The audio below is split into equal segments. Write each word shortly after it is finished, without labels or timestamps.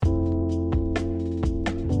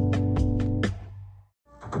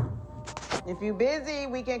If you busy,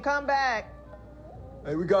 we can come back.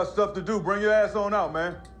 Hey, we got stuff to do. Bring your ass on out,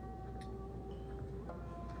 man.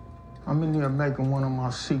 I'm in there making one of my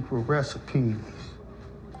secret recipes.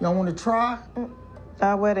 Y'all want to try?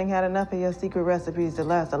 Our wedding had enough of your secret recipes to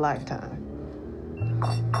last a lifetime.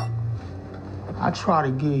 I try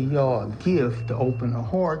to give y'all a gift to open the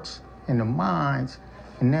hearts and the minds,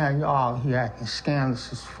 and now y'all here acting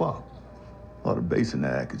scandalous as fuck. A lot of base in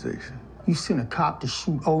that accusation. You sent a cop to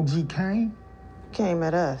shoot OG Kane? Came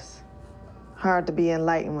at us. Hard to be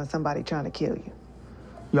enlightened when somebody trying to kill you.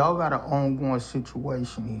 Y'all got an ongoing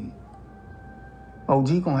situation here.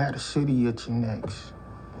 OG gonna have the city at your necks.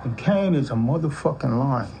 And Kane is a motherfucking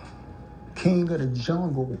lion. King of the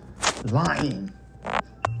jungle, lion.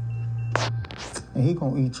 And he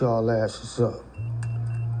gonna eat y'all asses up.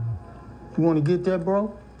 You wanna get that,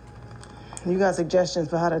 bro? You got suggestions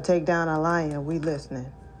for how to take down a lion? We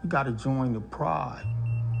listening. You gotta join the pride.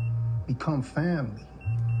 Become family.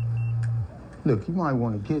 Look, you might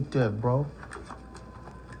wanna get that, bro.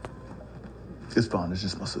 It's fine, it's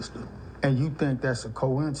just my sister. And you think that's a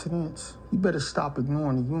coincidence? You better stop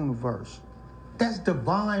ignoring the universe. That's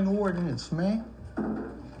divine ordinance, man.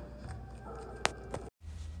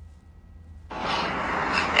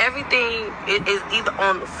 Everything is either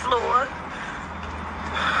on the floor.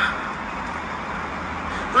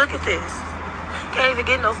 Look at this. Can't even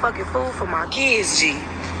get no fucking food for my kids, G.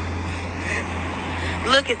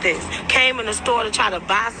 Look at this. Came in the store to try to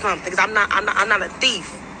buy something because I'm not a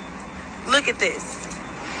thief. Look at this.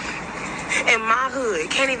 In my hood,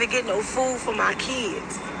 can't even get no food for my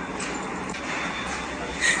kids.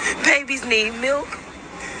 Babies need milk.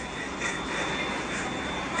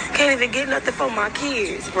 Can't even get nothing for my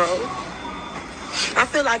kids, bro. I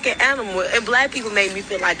feel like an animal, and black people made me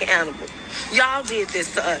feel like an animal. Y'all did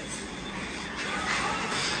this to us.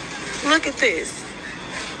 Look at this.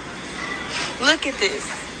 Look at this.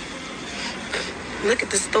 Look at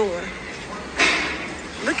the store.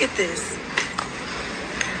 Look at this.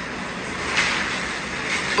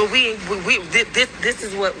 But this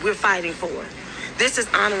is what we're fighting for. This is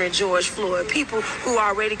honoring George Floyd. People who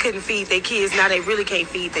already couldn't feed their kids, now they really can't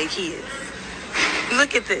feed their kids.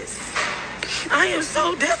 Look at this. I am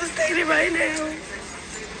so devastated right now.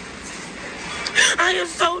 I am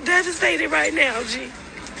so devastated right now, G.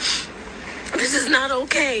 This is not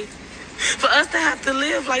okay. For us to have to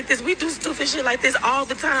live like this, we do stupid shit like this all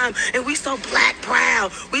the time, and we so black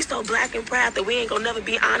proud. We so black and proud that we ain't gonna never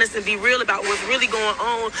be honest and be real about what's really going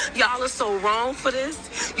on. Y'all are so wrong for this.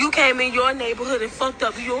 You came in your neighborhood and fucked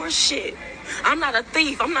up your shit. I'm not a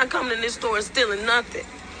thief. I'm not coming in this store and stealing nothing.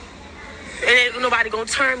 And ain't nobody gonna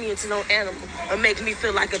turn me into no animal or make me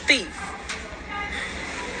feel like a thief.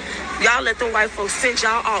 Y'all let them white folks send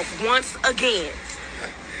y'all off once again.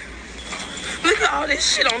 Look at all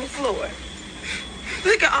this shit on the floor.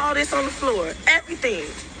 Look at all this on the floor. Everything.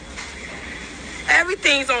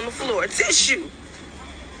 Everything's on the floor. Tissue.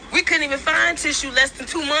 We couldn't even find tissue less than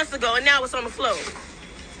 2 months ago, and now it's on the floor.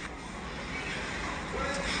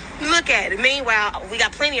 Look at it. Meanwhile, we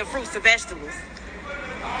got plenty of fruits and vegetables.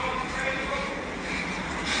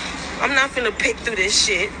 I'm not finna pick through this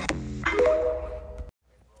shit.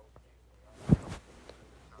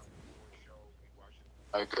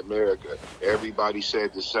 Like America, everybody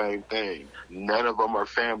said the same thing. None of them are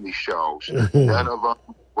family shows. None of them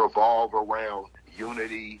revolve around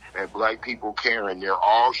unity and black people caring. They're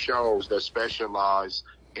all shows that specialize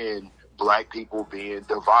in black people being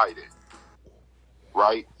divided.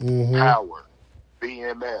 Right? Mm-hmm. Power,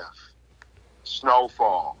 BMF,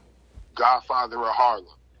 Snowfall, Godfather of Harlem.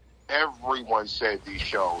 Everyone said these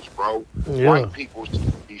shows, bro. Yeah. White people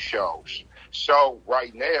said these shows. So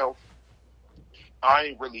right now, I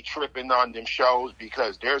ain't really tripping on them shows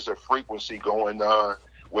because there's a frequency going on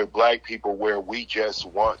with black people where we just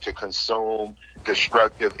want to consume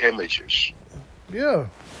destructive images. Yeah.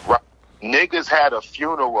 Right. Niggas had a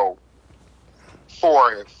funeral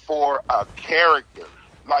for a character.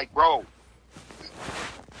 Like, bro,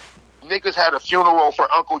 niggas had a funeral for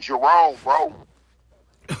Uncle Jerome, bro.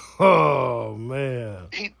 Oh, man.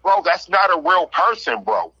 Bro, that's not a real person,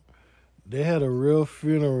 bro. They had a real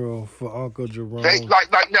funeral for Uncle Jerome.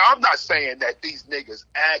 Now, I'm not saying that these niggas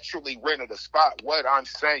actually rented a spot. What I'm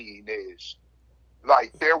saying is,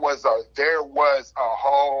 like, there was a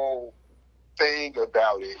whole thing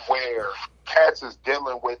about it where Cats is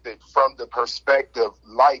dealing with it from the perspective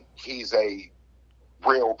like he's a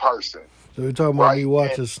real person. So we're talking about me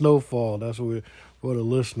watching Snowfall. That's what for the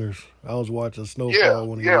listeners. I was watching Snowfall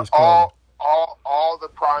when he was calling. All the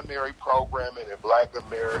primary programming in Black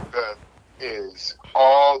America is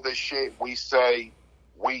all the shit we say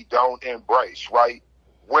we don't embrace, right?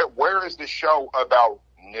 Where is the show about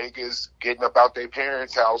niggas getting up out their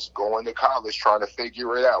parents' house, going to college, trying to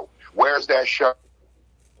figure it out? Where's that show?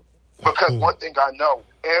 Because one thing I know,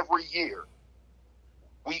 every year,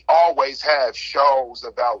 we always have shows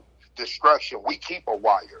about destruction. We keep a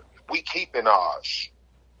Wire. We keep an Osh.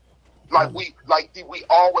 We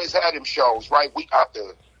always had them shows, right? We got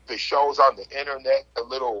the shows on the internet, the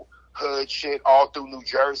little hood shit all through New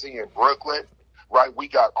Jersey and Brooklyn, right? We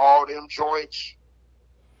got all them joints,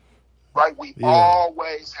 right? We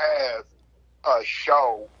always have a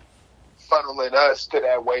show funneling us to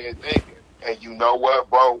that way of thinking. And you know what,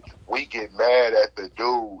 bro? We get mad at the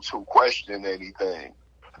dudes who question anything,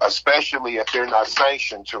 especially if they're not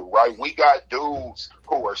sanctioned to, right? We got dudes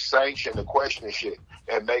who are sanctioned to question shit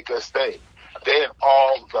and make us think. Then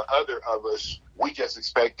all the other of us, we just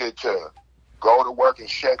expected to go to work and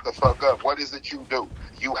shut the fuck up. What is it you do?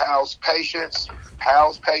 You house patients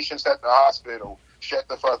at the hospital, shut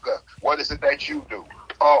the fuck up. What is it that you do?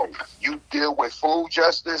 Oh, you deal with food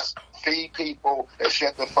justice, feed people, and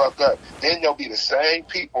shut the fuck up. Then there'll be the same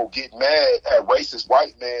people get mad at racist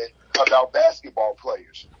white men about basketball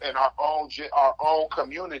players. And our own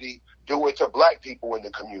community do it to black people in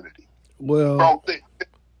the community. Well, bro,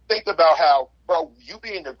 think about how, bro, you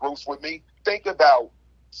be in the groups with me. Think about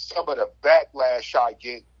some of the backlash I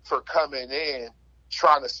get for coming in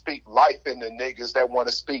trying to speak life in the niggas that want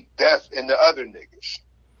to speak death in the other niggas.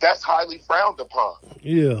 That's highly frowned upon.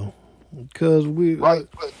 Yeah, because we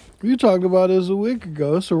talked about this a week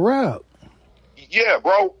ago. It's a wrap. Yeah,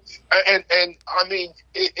 bro, and I mean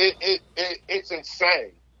it's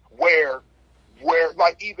insane. Where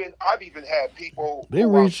like I've even had people they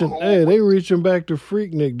reaching back to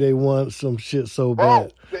Freaknik. They want some shit so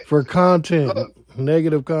bad for content,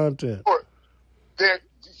 negative content.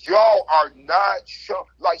 Y'all are not show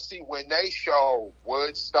like see when they show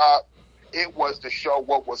Woodstock. It was to show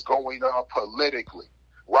what was going on politically,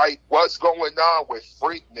 right? What's going on with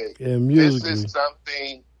Freaknik? And musically. This is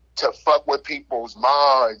something to fuck with people's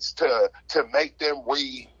minds, to make them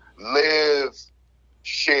relive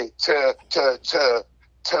shit, to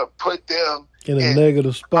put them in a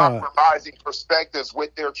negative spot, compromising perspectives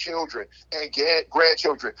with their children and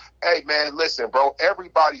grandchildren. Hey man, listen, bro.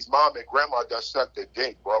 Everybody's mom and grandma done sucked a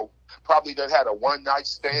dick, bro. Probably done had a one-night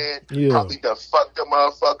stand. Yeah. Probably done fucked a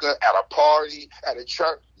motherfucker at a party, at a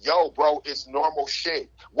church. Yo, bro, it's normal shit.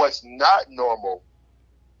 What's not normal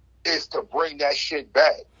is to bring that shit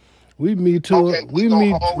back. We me too. Okay, we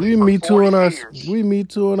me tooing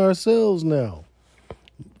ourselves now.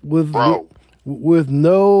 With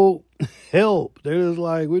no help. They're just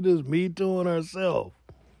like, we're just me tooing ourselves.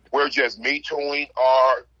 We're just me tooing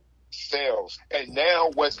ourselves. And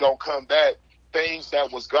now what's gonna come back? Things that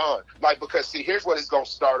was gone. Like, because see, here's what it's going to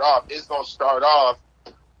start off. It's going to start off,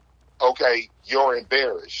 okay, you're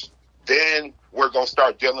embarrassed. Then we're going to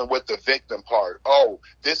start dealing with the victim part. Oh,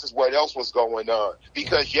 this is what else was going on.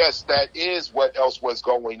 Because, yes, that is what else was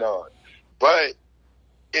going on. But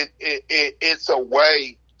it's a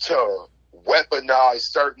way to weaponize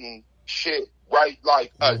certain shit, right?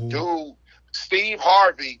 Like a dude, Steve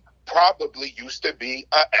Harvey probably used to be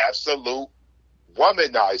an absolute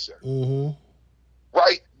womanizer. Mm-hmm.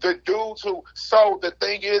 Right? The dudes who... So the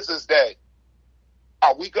thing is that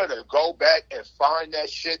are we going to go back and find that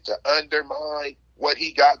shit to undermine what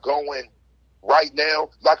he got going right now?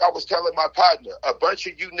 Like I was telling my partner, a bunch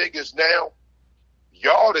of you niggas now,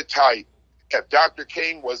 y'all the type, if Dr.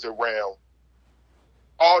 King was around,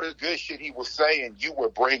 all the good shit he was saying, you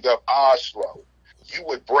would bring up Oslo. You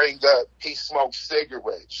would bring up he smoked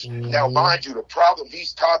cigarettes. Mm-hmm. Now, mind you, the problem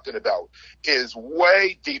he's talking about is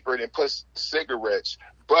way deeper than cigarettes.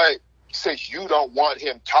 But since you don't want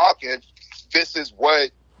him talking, this is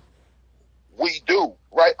what we do,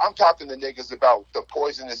 right? I'm talking to niggas about the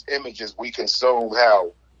poisonous images we consume,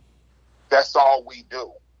 how that's all we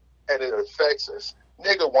do. And it affects us.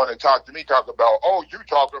 Nigga want to talk to me, talk about, oh, you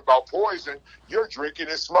talking about poison, you're drinking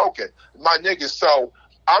and smoking. My nigga, so...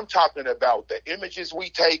 I'm talking about the images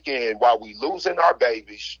we take in while we losing our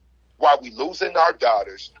babies, while we losing our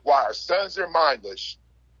daughters, while our sons are mindless,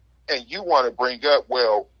 and you want to bring up,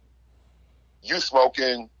 well, you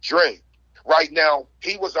smoking drink. Right now,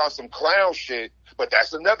 he was on some clown shit, but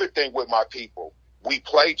that's another thing with my people. We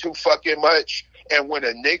play too fucking much, and when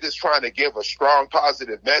a nigga's trying to give a strong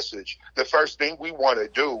positive message, the first thing we want to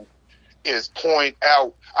do is point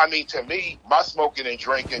out, I mean, to me, my smoking and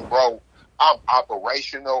drinking, bro, I'm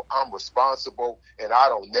operational, I'm responsible, and I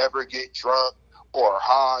don't never get drunk or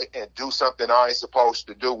high and do something I ain't supposed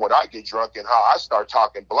to do. When I get drunk and high, I start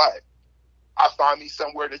talking black. I find me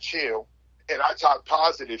somewhere to chill, and I talk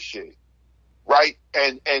positive shit. right?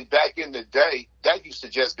 And back in the day, that used to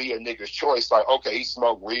just be a nigga's choice. Like, okay, he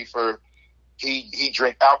smoked reefer, he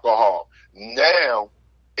drink alcohol. Now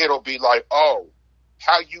it'll be like, oh,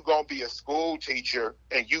 how you gonna be a school teacher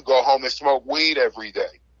and you go home and smoke weed every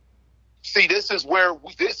day? See, this is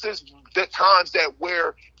the times that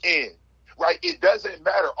we're in, right? It doesn't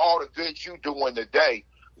matter all the good you do in the day.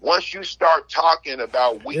 Once you start talking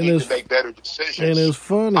about we need to make better decisions. And it's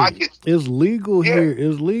funny. It's legal here.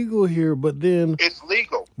 It's legal here, but then it's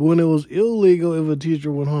legal. When it was illegal, if a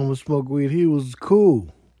teacher went home and smoked weed, he was cool.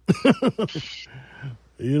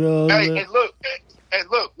 You know what I mean? And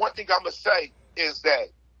look, one thing I'm gonna say is that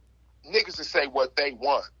niggas will say what they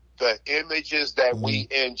want. The images that we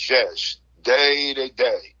ingest day to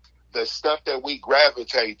day, the stuff that we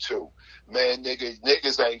gravitate to, man,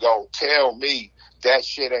 niggas ain't gonna tell me that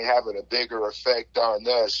shit ain't having a bigger effect on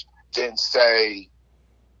us than, say,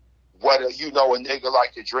 a nigga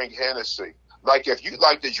like to drink Hennessy. Like, if you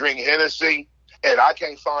like to drink Hennessy and I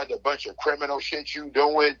can't find a bunch of criminal shit you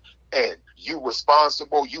doing and you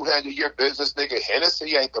responsible, you handle your business, nigga,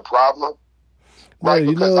 Hennessy ain't the problem. Right?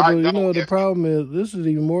 No, the problem is, this is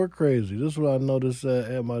even more crazy. This is what I noticed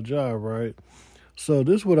at my job, right? So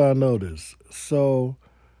this is what I noticed. So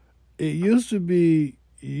it used to be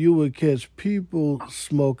you would catch people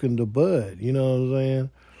smoking the bud, you know what I'm saying?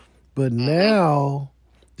 But now,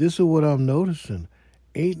 this is what I'm noticing.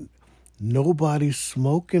 Ain't nobody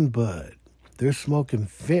smoking bud. They're smoking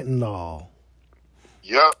fentanyl.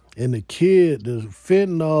 Yep. And the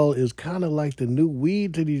fentanyl is kind of like the new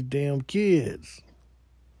weed to these damn kids.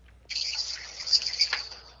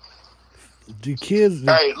 The kids,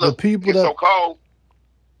 the people that... so cold.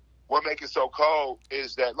 What makes it so cold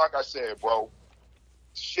is that, like I said, bro,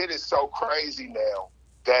 shit is so crazy now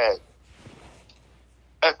that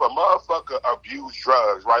if a motherfucker abuse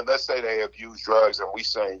drugs, right? Let's say they abuse drugs and we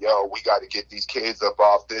saying, yo, we got to get these kids up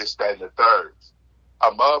off this, that, and the third.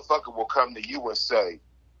 A motherfucker will come to you and say,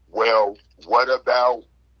 well, what about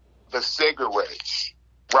the cigarettes?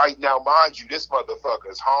 Right now, mind you, this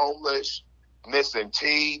motherfucker's homeless, missing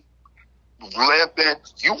teeth, limping.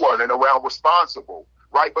 You running around responsible,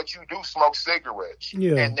 right? But you do smoke cigarettes.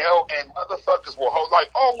 Yeah. And motherfuckers will hold like,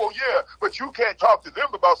 oh, well, yeah, but you can't talk to them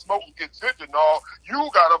about smoking fentanyl. You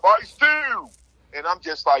got a vice too. And I'm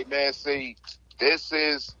just like, man, see, this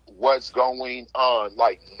is what's going on.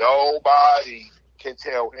 Like, nobody can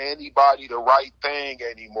tell anybody the right thing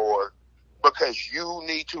anymore because you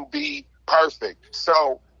need to be perfect.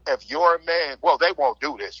 So if you're a man, well, they won't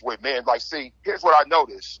do this with men. Like, see, here's what I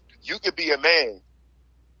noticed. You could be a man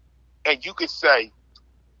and you could say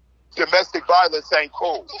domestic violence ain't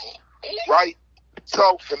cool, right?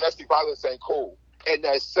 So domestic violence ain't cool. And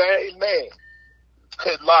that same man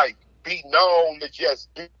could, like, be known to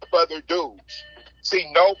just beat up other dudes.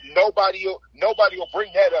 See, nobody will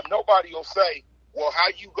bring that up. Nobody will say, well, how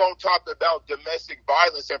you gonna talk about domestic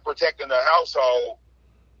violence and protecting the household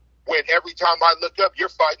when every time I look up, you're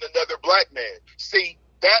fighting another black man? See,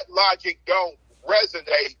 that logic don't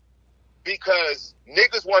resonate because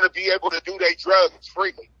niggas want to be able to do their drugs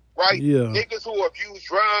freely, right? Yeah. Niggas who abuse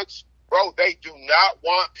drugs, bro, they do not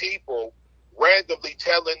want people randomly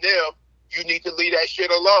telling them you need to leave that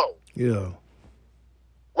shit alone. Yeah.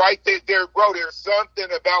 Right there, bro, there's something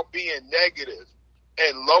about being negative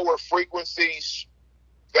and lower frequencies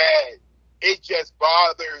that it just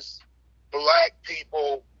bothers black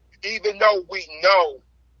people, even though we know,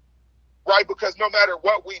 right? Because no matter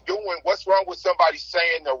what we doing, what's wrong with somebody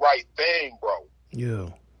saying the right thing, bro? Yeah.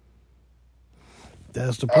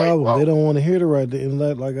 That's the problem. They don't want to hear the right thing.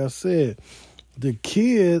 And like I said, the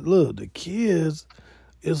kids,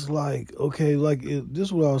 it's like, okay, this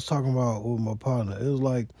is what I was talking about with my partner.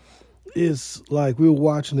 It's like we were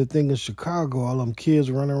watching the thing in Chicago, all them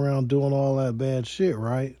kids running around doing all that bad shit,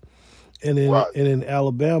 right? And in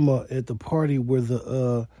Alabama, at the party where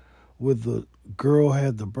the girl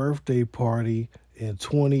had the birthday party and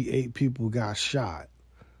 28 people got shot.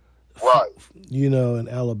 Right. You know, in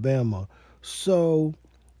Alabama. So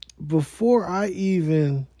before I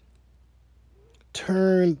even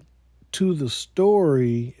turned to the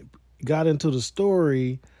story, got into the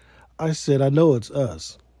story, I said, I know it's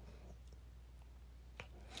us.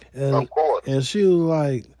 And, of course. And she was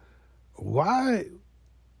like, why?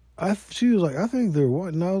 She was like, I think they're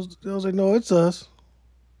white. And I was like, no, it's us.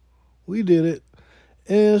 We did it.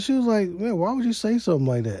 And she was like, man, why would you say something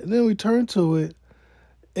like that? And then we turned to it,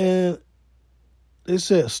 and it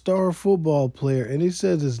said star football player, and he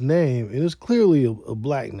says his name, and it's clearly a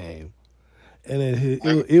black name. And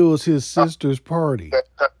it was his sister's party.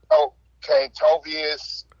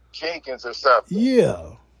 Cantovius Jenkins or something.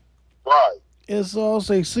 Yeah. Right. And so I'll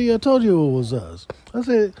say, see, I told you it was us. I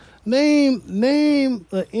said, name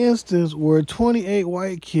an instance where 28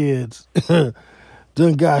 white kids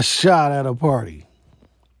done got shot at a party.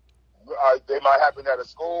 They might happen at a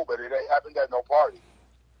school, but it ain't happened at no party.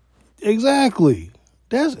 Exactly.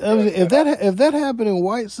 If that happened in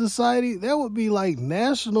white society, that would be like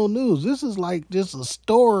national news. This is like just a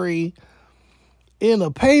story in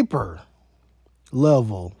a paper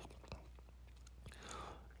level.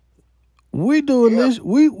 We doing this.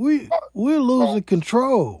 We're losing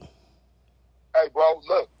control. Hey, bro,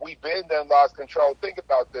 look, we been done lost control. Think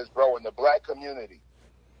about this, bro. In the black community,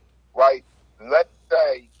 right? Let's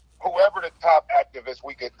say whoever the top activist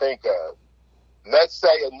we could think of. Let's say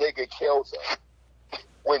a nigga kills them.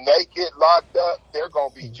 When they get locked up, they're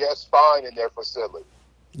gonna be just fine in their facility.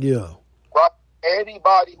 Yeah. Right?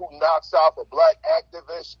 Anybody who knocks off a black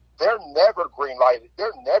activist, they're never green-lighted.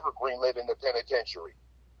 They're never green-lit in the penitentiary.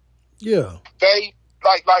 Yeah. They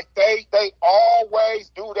they always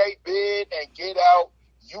do they bid and get out.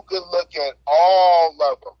 You can look at all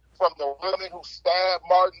of them, from the women who stabbed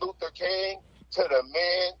Martin Luther King to the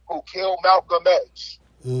men who killed Malcolm X.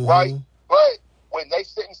 Mm-hmm. Right? But when they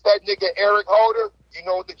sentenced that nigga Eric Holder, you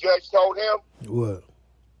know what the judge told him? What?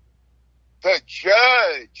 The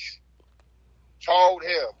judge told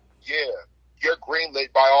him, yeah, you're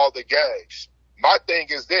greenlit by all the gangs. My thing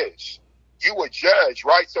is this. You a judge,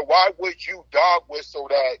 right? So why would you dog whistle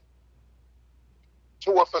that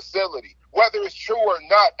to a facility? Whether it's true or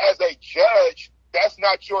not, as a judge, that's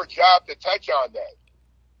not your job to touch on that.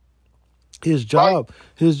 His job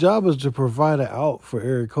is to provide an out for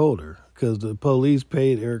Eric Holder because the police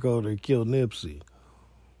paid Eric Holder to kill Nipsey.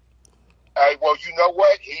 Hey, well, you know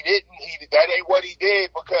what? He didn't. That ain't what he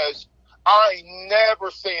did, because I ain't never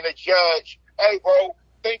seen a judge. Hey, bro,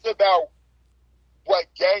 think about what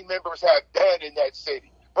gang members have done in that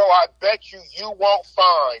city. Bro, I bet you won't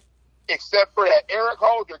find, except for that Eric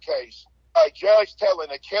Holder case, a judge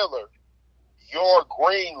telling a killer, you're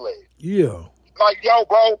greenlit. Yeah. Like, yo,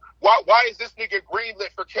 bro, why is this nigga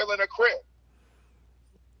greenlit for killing a Crip?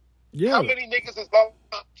 Yeah. How many niggas is going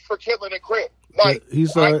for killing a Crip? Like, I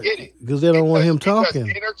get it. Because they don't want him talking.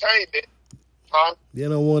 Because entertainment, huh? They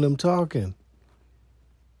don't want him talking.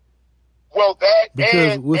 Well, that,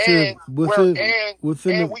 because and we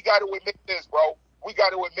got to admit this, bro. We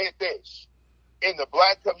got to admit this. In the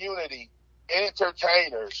black community,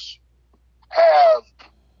 entertainers have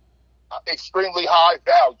extremely high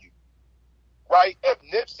value, right? If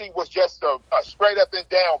Nipsey was just a straight up and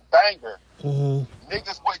down banger,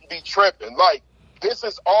 niggas wouldn't be tripping. Like, this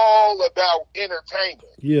is all about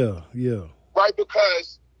entertainment. Yeah, yeah. Right?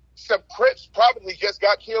 Because some Crips probably just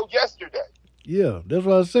got killed yesterday. Yeah, that's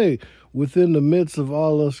what I say. Within the midst of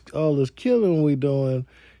all this killing we doing,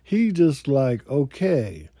 he just like,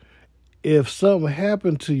 okay, if something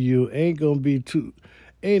happened to you, ain't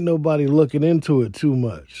nobody looking into it too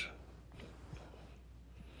much.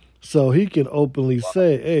 So he can openly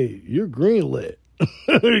say, hey, you're greenlit.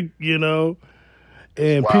 You know?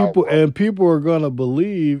 And people are gonna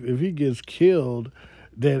believe if he gets killed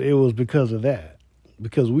that it was because of that.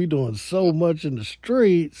 Because we doing so much in the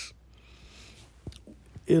streets.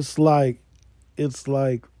 It's like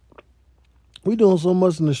we doing so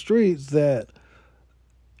much in the streets that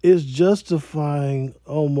it's justifying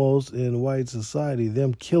almost in white society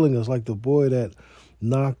them killing us, like the boy that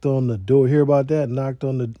knocked on the door. Hear about that? Knocked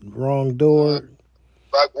on the wrong door.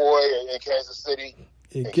 Black boy in Kansas City,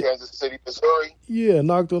 Kansas City, Missouri. Yeah,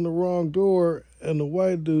 knocked on the wrong door, and the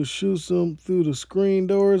white dude shoots him through the screen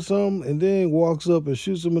door or something, and then walks up and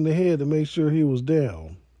shoots him in the head to make sure he was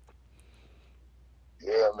down.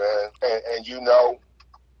 Yeah, man, and you know,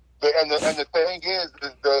 the thing is,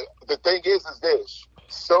 the thing is this.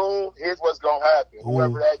 Soon, here's what's gonna happen.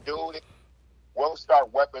 Whoever that dude is, we'll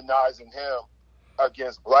start weaponizing him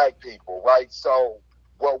against black people, right? So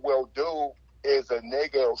what we'll do is a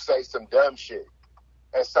nigga will say some dumb shit,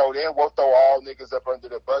 and so then we'll throw all niggas up under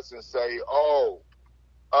the bus and say, you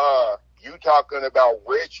talking about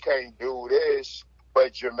Rich can't do this,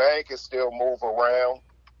 but Jermaine can still move around.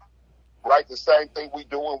 Right, the same thing we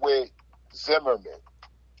doing with Zimmerman.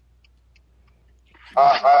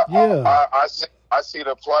 I see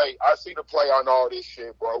the play. I see the play on all this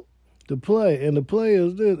shit, bro. The play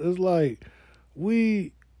is this. It's like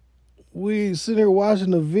we sit here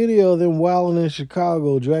watching the video of them wilding in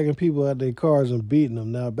Chicago, dragging people out their cars and beating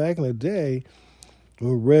them. Now, back in the day,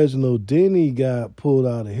 when Reginald Denny got pulled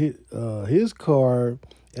out of his car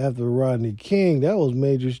after Rodney King, that was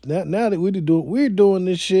major. Now that we're doing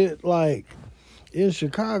this shit like in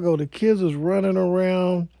Chicago, the kids is running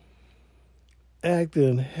around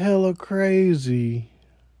acting hella crazy,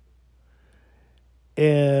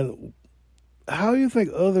 And how do you think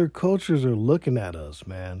other cultures are looking at us,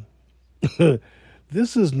 man?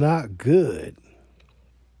 This is not good.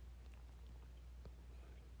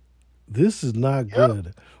 This is not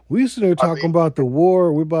good. We sitting there talking about the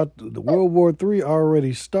war. We're about the World War III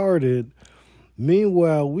already started.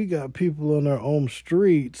 Meanwhile, we got people on our own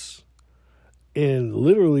streets in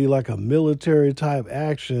literally like a military type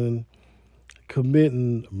action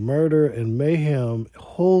committing murder and mayhem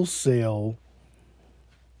wholesale.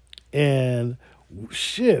 And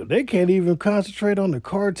shit, they can't even concentrate on the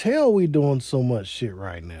cartel. We doing so much shit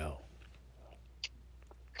right now.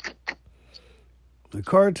 The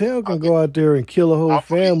cartel can go out there and kill a whole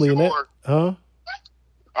family. I'm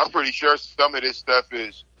pretty sure some of this stuff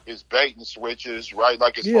is bait and switches, right?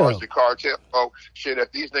 Like as far as the cartel, shit, if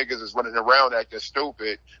these niggas is running around acting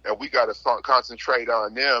stupid and we got to concentrate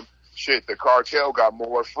on them, shit, the cartel got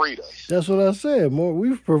more freedom. That's what I said.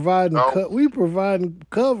 We providing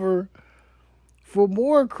cover for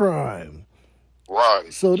more crime. Right.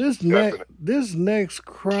 So this next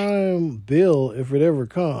crime bill, if it ever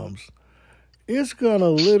comes, it's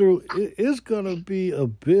gonna be a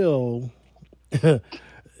bill,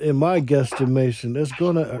 in my guesstimation, that's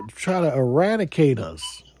gonna try to eradicate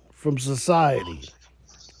us from society.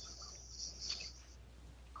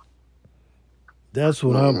 That's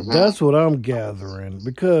what I'm gathering,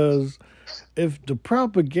 because if the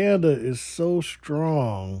propaganda is so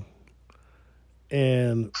strong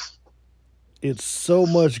and it's so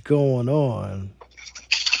much going on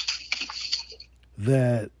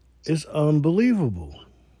that it's unbelievable.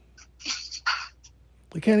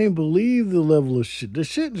 I can't even believe the level of shit. The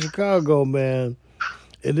shit in Chicago, man,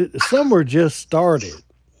 summer just started.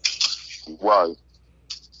 Right.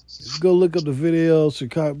 Let's go look up the video of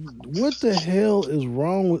Chicago. What the hell is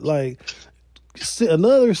wrong with, like,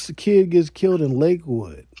 another kid gets killed in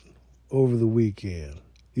Lakewood over the weekend.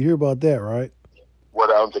 You hear about that, right?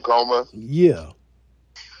 What, out in Tacoma? Yeah.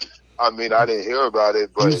 I mean, I didn't hear about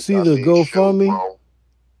it, but you see the GoFundMe?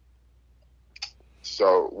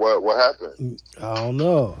 So what happened? I don't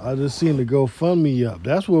know. I just seen the GoFundMe up.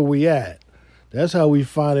 That's where we at. That's how we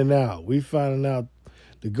finding out. We finding out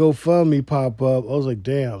the GoFundMe pop up. I was like,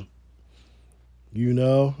 damn.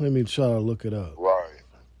 Let me try to look it up. Right.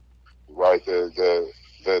 The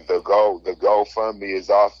GoFundMe is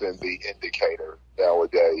often the indicator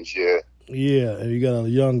nowadays. Yeah. Yeah, and you got a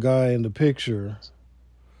young guy in the picture.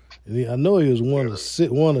 And I know he was one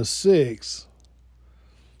of six.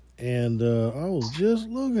 And I was just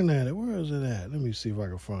looking at it. Where is it at? Let me see if I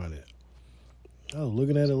can find it. I was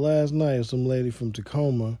looking at it last night. Some lady from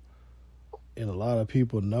Tacoma, and a lot of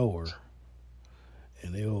people know her.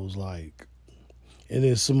 And it was like, and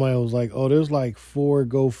then somebody was like, oh, there's like 4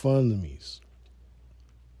 GoFundMes.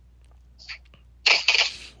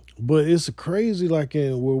 But it's crazy, like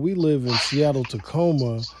in where we live in Seattle,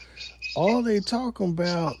 Tacoma, all they talking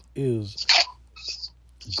about is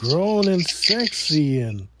grown and sexy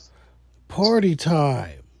and party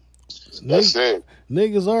time. That's it.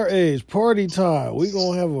 Niggas our age, party time. We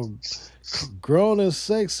gonna have a grown and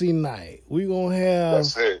sexy night. We gonna have.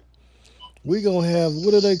 That's it. We gonna have,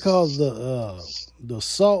 what do they call the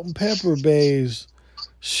salt and pepper bays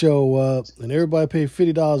show up, and everybody pay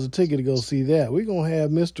 $50 a ticket to go see that. We gonna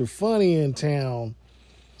have Mr. Funny in town,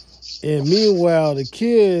 and meanwhile the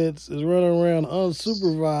kids is running around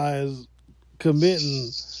unsupervised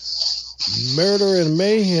committing murder and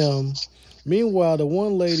mayhem. Meanwhile, the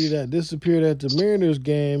one lady that disappeared at the Mariners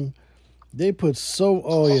game, they put so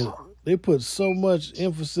much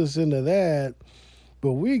emphasis into that,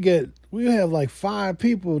 but we have like 5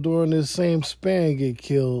 people during this same span get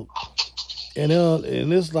killed, and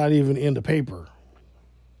it's not even in the paper.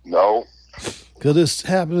 No, because it's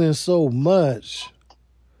happening so much.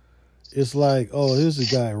 It's like, oh, here's the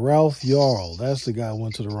guy, Ralph Yarl. That's the guy who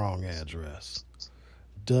went to the wrong address.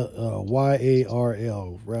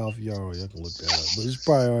 YARL, Ralph Yarl. You can look that up, but you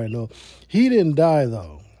probably already know. He didn't die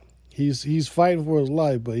though. He's fighting for his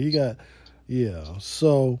life, but he got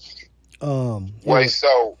So,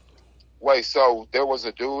 Wait, so there was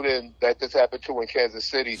a dude that this happened to in Kansas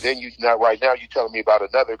City. Then you telling me about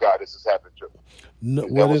another guy this has happened to. No,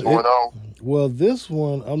 what's going on? Well, this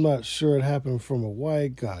one, I'm not sure it happened from a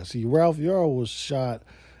white guy. See, Ralph Yarl was shot.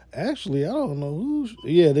 Actually, I don't know who.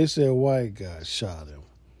 Yeah, they said a white guy shot him.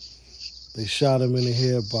 They shot him in the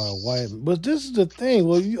head by a white man. But this is the thing.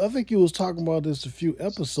 Well, I think you was talking about this a few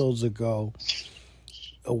episodes ago.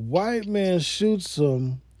 A white man shoots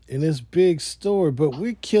him in this big story, but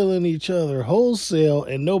we're killing each other wholesale,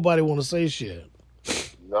 and nobody want to say shit.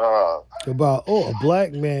 Nah. About, a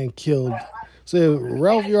black man killed. So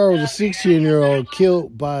Ralph Yarl was a 16-year-old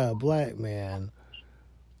killed by a black man.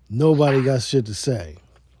 nobody got shit to say.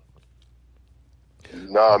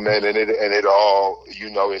 Nah, man, and it all,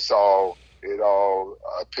 it's all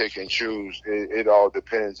pick and choose. It all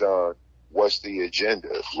depends on what's the agenda,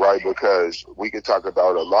 right? Because we could talk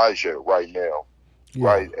about Elijah right now,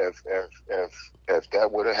 right? If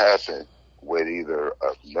that would have happened with either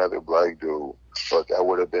another black dude, but that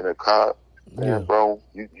would have been a cop, man, bro,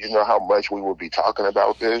 you know how much we would be talking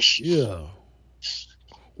about this? Yeah.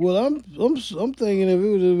 Well, I'm thinking if it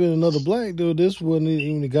would have been another black dude, this wouldn't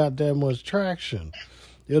even got that much traction.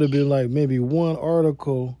 It would have been like maybe one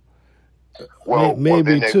article,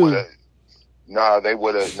 maybe two. They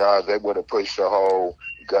would have pushed the whole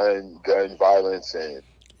gun violence and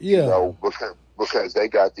because they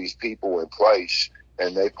got these people in place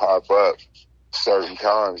and they pop up certain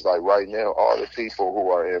times. Like right now, all the people who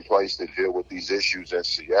are in place to deal with these issues in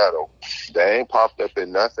Seattle, they ain't popped up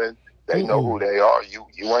in nothing. They know who they are.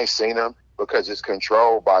 You ain't seen them because it's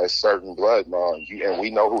controlled by a certain bloodline, and we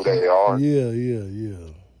know who they are. Yeah.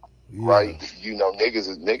 Right?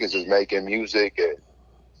 Niggas is making music and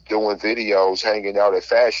doing videos, hanging out at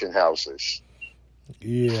fashion houses.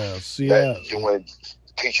 Yeah,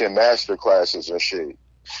 teaching master classes and shit.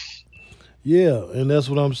 Yeah, and that's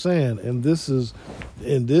what I'm saying. And this is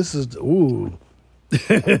ooh.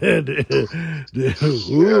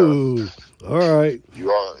 Ooh. All right.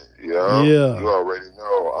 You already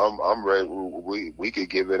know. I'm ready. We could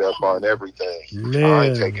give it up on everything. Man. I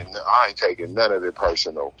ain't taking none of it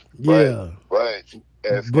personal. But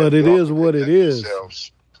it is what it is.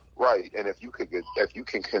 Right. And if you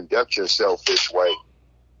can conduct yourself this way,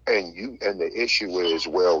 and the issue is,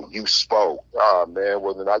 well, you spoke. Ah, man.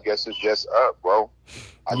 Well, then I guess it's just up, bro.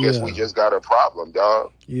 I guess we just got a problem,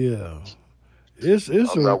 dog. Yeah. It's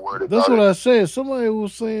not worried about that's what it. I said. Somebody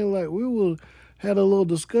was saying like had a little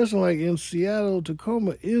discussion like in Seattle,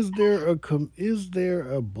 Tacoma. Is there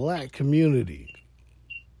a black community,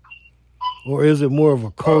 or is it more of a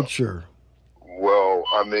culture? Well,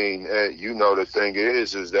 I mean, the thing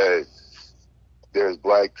is that there's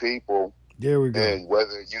black people. There we go. And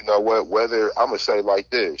whether I'm gonna say like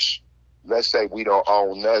this, let's say we don't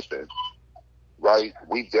own nothing, right?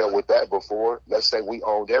 We've dealt with that before. Let's say we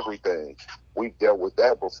owned everything. We've dealt with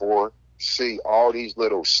that before. See, all these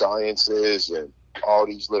little sciences and all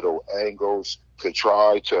these little angles to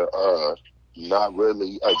try to not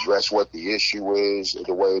really address what the issue is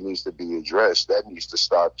the way it needs to be addressed. That needs to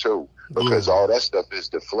stop too, because all that stuff is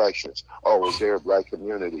deflections. Oh, is there a black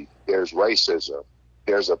community? There's racism.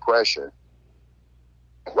 There's oppression.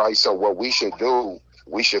 Right? So what we should do,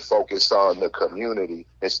 we should focus on the community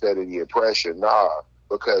instead of the oppression. Nah.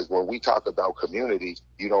 Because when we talk about community,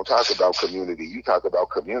 you don't talk about community. You talk about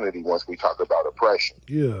community once we talk about oppression.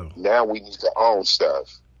 Yeah. Now we need to own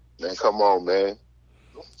stuff. Man, come on, man.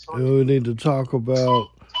 And we need to talk about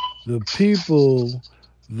the people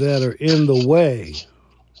that are in the way.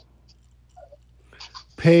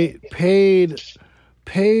 Paid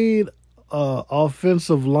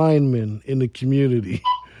offensive linemen in the community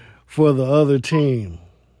for the other team.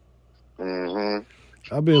 Mm-hmm.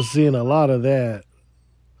 I've been seeing a lot of that.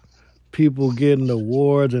 People getting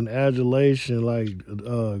awards and adulation like,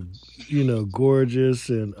 Gorgeous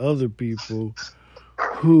and other people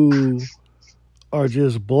who are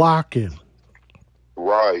just blocking.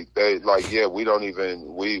 Right. They we don't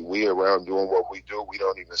even, we around doing what we do. We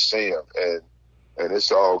don't even see them. And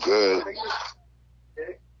it's all good.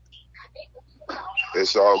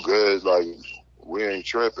 It's all good. Like, we ain't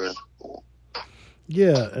tripping.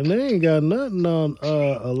 Yeah, and they ain't got nothing on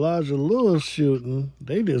Elijah Lewis shooting.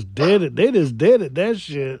 They just deaded that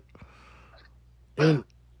shit. And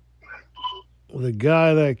the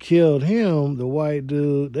guy that killed him, the white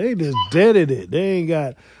dude, they just deaded it.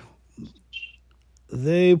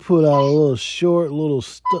 They put out a little short little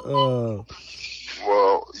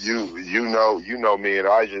well, you know me and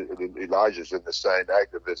Elijah's in the same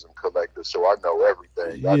activism collective, so I know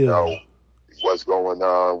everything. Yeah. I know what's going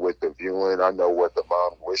on with the viewing. I know what the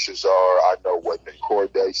mom's wishes are. I know what the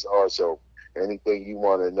court dates are. So anything you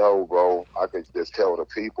want to know, bro, I could just tell the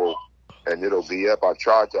people and it'll be up.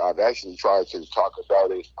 I've actually tried to talk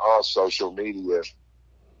about it on social media,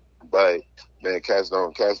 but man, cats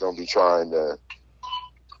don't be trying to,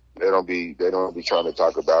 they don't be trying to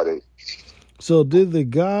talk about it. So did the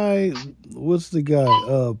guy, what's the guy?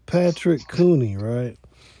 Patrick Cooney, right?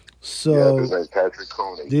 So his name's Patrick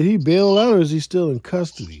Cooney. Did he bail out, or is he still in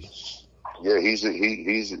custody? Yeah, he's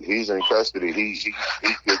in custody. He's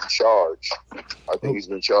getting charged. I think he's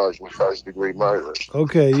been charged with first-degree murder.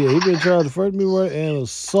 Okay, yeah, he's been charged with first-degree murder and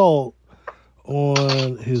assault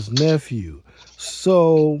on his nephew.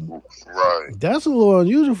 So Right. that's a little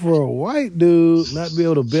unusual for a white dude not to be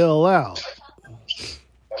able to bail out.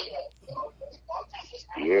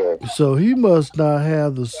 Yeah. So he must not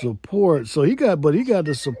have the support. So he got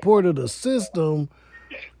the support of the system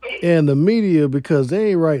and the media because they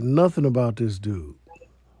ain't writing nothing about this dude.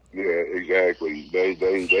 Yeah, exactly. They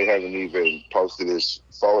haven't even posted this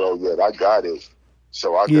photo yet. I got it,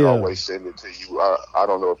 so I can always send it to you. I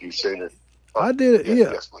don't know if you sent it. I did.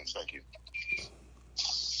 Yeah. Yes, please. Thank you.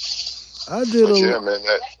 I did. Man,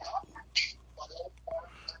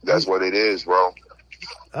 that's what it is, bro.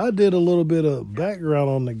 I did a little bit of background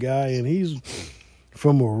on the guy, and he's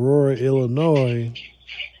from Aurora, Illinois.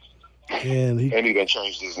 And he done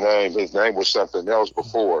changed his name. His name was something else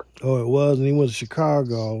before. Oh, it was, and he went to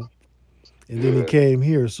Chicago, and then he came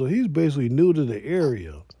here. So he's basically new to the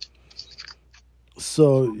area.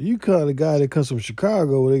 So you cut a guy that comes from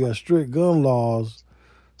Chicago, where they got strict gun laws,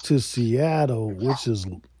 to Seattle, which is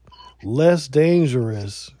less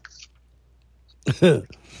dangerous than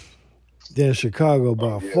Chicago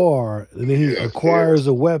by far. And then he acquires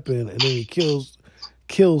a weapon, and then he kills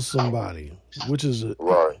somebody, which is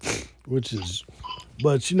right. But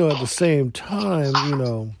at the same time,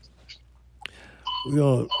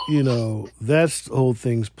 that's the whole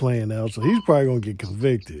thing's playing out. So he's probably gonna get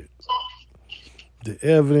convicted. The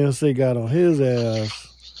evidence they got on his ass,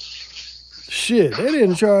 shit, they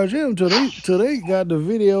didn't charge him till they got the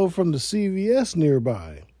video from the CVS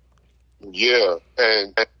nearby. Yeah,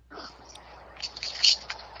 and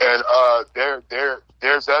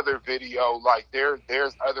there's other video, like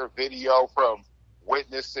there's other video from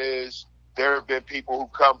witnesses. There have been people who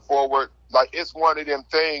come forward. Like, it's one of them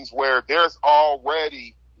things where there's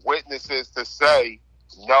already witnesses to say,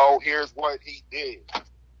 no, here's what he did.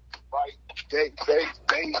 Right? They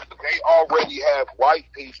already have white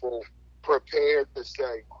people prepared to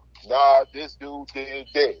say, nah, this dude did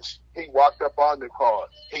this. He walked up on the car.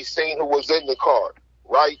 He seen who was in the car.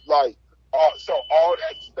 Right? Like, so all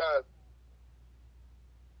that stuff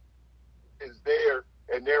is there,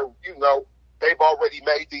 and they've already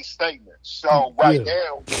made these statements. So right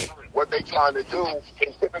now, what they trying to do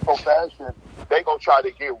in typical fashion, they gonna try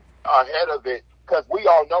to get ahead of it, because we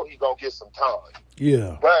all know he gonna get some time.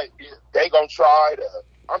 Yeah. But they gonna try to,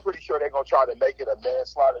 I'm pretty sure they're gonna try to make it a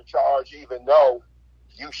manslaughter charge, even though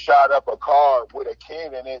you shot up a car with a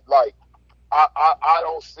kid in it. Like, I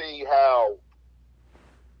don't see how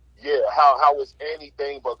it's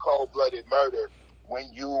anything but cold-blooded murder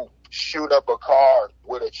when you shoot up a car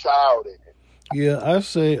with a child in it. Yeah, I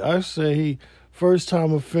say he first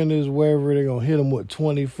time offenders, wherever they're gonna hit him with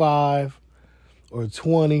 25 or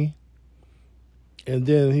 20, and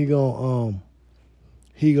then he gonna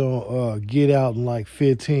get out in like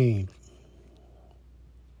 15.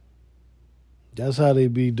 That's how they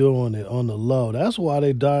be doing it on the low. That's why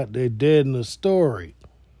they dead in the story.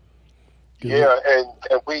 Yeah, and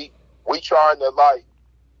we trying to, like,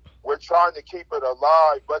 we're trying to keep it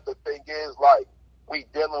alive, but the thing is, like, we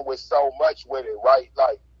dealing with so much with it, right?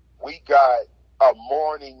 Like, we got a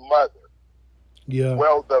mourning mother. Yeah.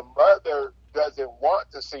 Well, the mother doesn't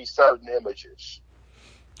want to see certain images.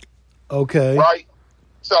 Okay. Right?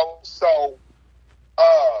 So,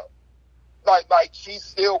 like she's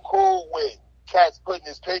still cool with cats putting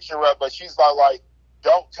his picture up, but she's like,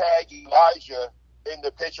 don't tag Elijah in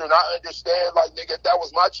the picture. And I understand, like, nigga, if that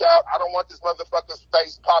was my child, I don't want this motherfucker's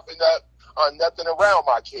face popping up on nothing around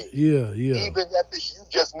my kid. Yeah. Even if it's you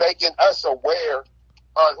just making us aware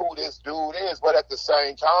on who this dude is, but at the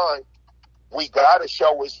same time, we gotta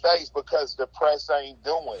show his face because the press ain't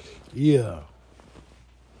doing it. Yeah.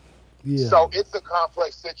 So it's a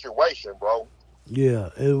complex situation, bro. Yeah.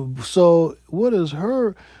 So what is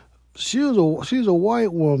her? She's a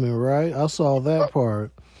white woman, right? I saw that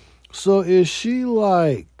part. So is she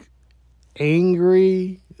like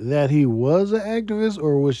angry that he was an activist,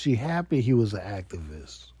 or was she happy he was an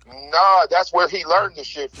activist? Nah, that's where he learned the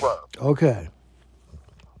shit from. Okay.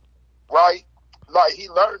 Right? Like, he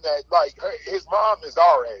learned that, like, his mom is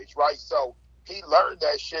our age, right? So he learned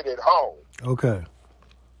that shit at home. Okay.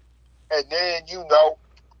 And then, him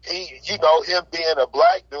being a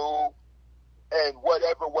black dude and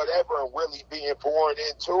whatever, and really being born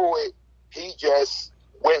into it, he just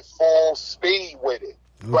went full speed with it.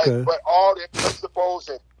 Okay. But all the principles,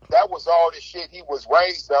 and that was all the shit he was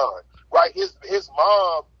raised on, right? His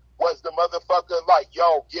mom was the motherfucker, like,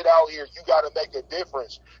 yo, get out here, you got to make a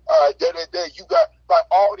difference. You got, like,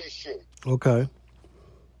 all this shit. Okay.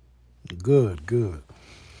 Good.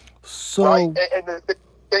 So, right? And the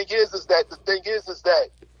thing is that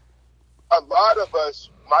a lot of us,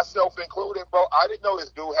 myself included, bro, I didn't know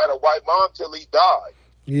this dude had a white mom till he died.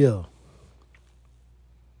 Yeah.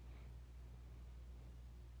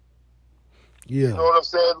 Yeah. You know what I'm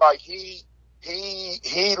saying? Like he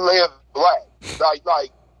lived black. Like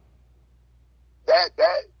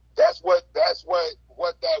that's what that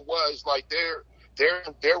was. Like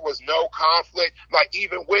there was no conflict. Like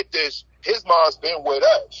even with this, his mom's been with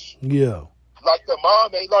us. Yeah. Like the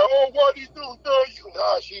mom ain't like, oh, what do you do? No,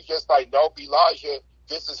 nah, she's just like, nope, Elijah,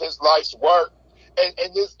 this is his life's work.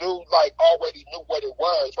 And this dude like already knew what it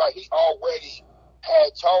was, right? He already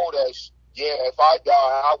had told us, yeah, if I die,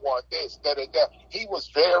 I want this, da da da. He was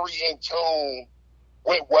very in tune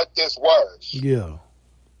with what this was. Yeah.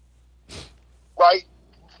 Right?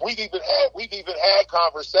 We've even had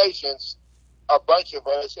conversations, a bunch of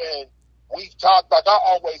us, and we've talked, like I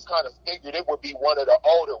always kind of figured it would be one of the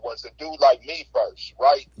older ones, a dude like me first,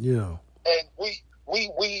 right? Yeah. And we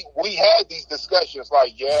had these discussions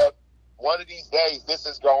like, yeah, one of these days this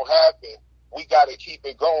is gonna happen. We gotta keep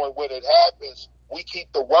it going. When it happens, we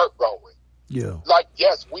keep the work going. Yeah. Like,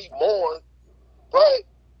 yes, we mourn, but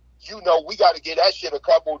we gotta get that shit a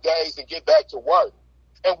couple days and get back to work.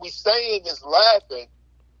 And we saying this laughing,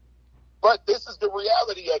 but this is the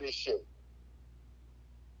reality of this shit.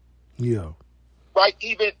 Yeah. Right,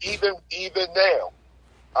 even now.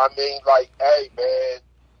 I mean, like, hey man,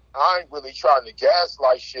 I ain't really trying to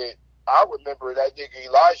gaslight shit. I remember that nigga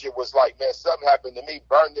Elijah was like, man, something happened to me,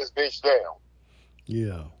 burn this bitch down.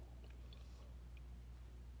 Yeah.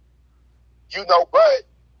 But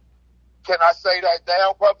can I say that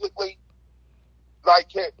now publicly?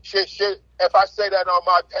 Like, shit, if I say that on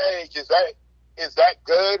my page, is that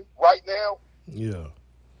good right now? Yeah.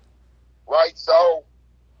 Right, so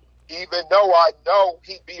even though I know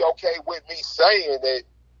he'd be okay with me saying it,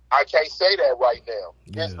 I can't say that right now.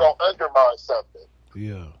 Yeah. It's going to undermine something.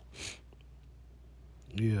 Yeah.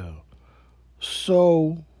 Yeah.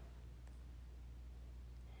 So,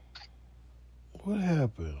 what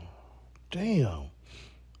happened? Damn.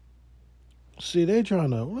 See, they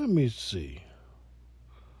trying to, let me see.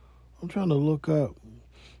 I'm trying to look up.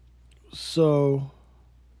 So,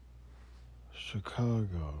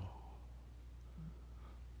 Chicago.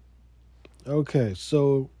 Okay,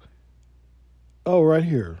 so, right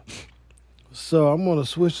here. So, I'm going to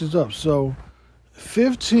switch this up. So,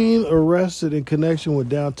 15 arrested in connection with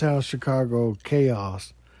downtown Chicago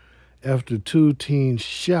chaos after 2 teens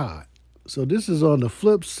shot. So, this is on the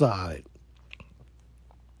flip side.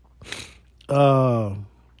 Let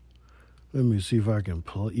me see if I can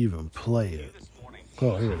even play it.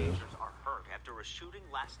 Oh, here it is. Are hurt after a shooting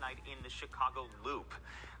last night in the Chicago Loop.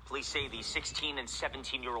 Police say the 16 and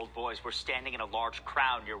 17-year-old boys were standing in a large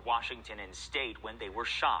crowd near Washington and State when they were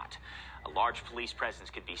shot. A large police presence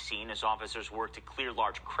could be seen as officers work to clear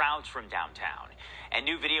large crowds from downtown. And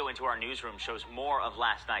new video into our newsroom shows more of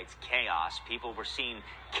last night's chaos. People were seen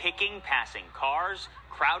kicking passing cars,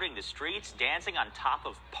 crowding the streets, dancing on top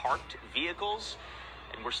of parked vehicles.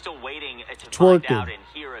 And we're still waiting to find out and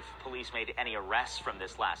hear if police made any arrests from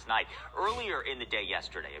this last night. Earlier in the day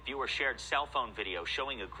yesterday, a viewer shared cell phone video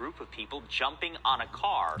showing a group of people jumping on a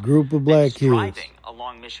car. Group of black kids driving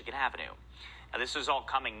along Michigan Avenue. Now, this is all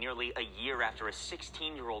coming nearly a year after a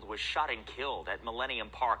 16-year-old was shot and killed at Millennium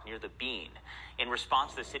Park near the Bean. In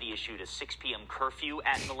response, the city issued a 6 p.m. curfew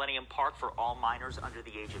at Millennium Park for all minors under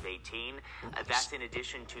the age of 18. That's in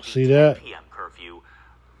addition to the 10 p.m. curfew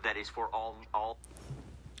that is for all.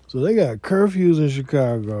 So they got curfews in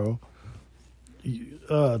Chicago.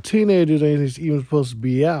 Teenagers ain't even supposed to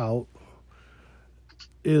be out.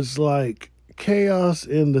 It's like chaos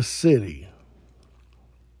in the city.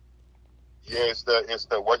 Yeah, it's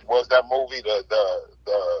the what was that movie?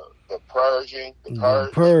 The Purging. The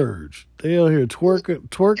Purge. They out here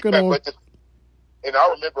twerking on. And I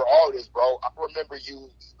remember all this, bro. I remember you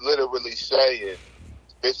literally saying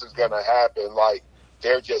this is gonna happen. Like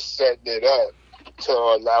they're just setting it up to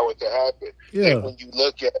allow it to happen. Yeah. And when you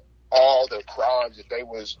look at all the crimes that they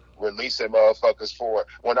was releasing motherfuckers for,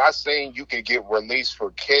 when I seen you could get released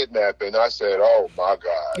for kidnapping, I said, oh my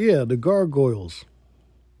God. Yeah, the gargoyles.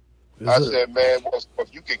 Said, man, well,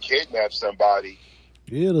 if you could kidnap somebody.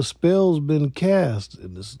 Yeah, the spell's been cast.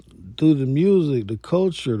 And it's through the music, the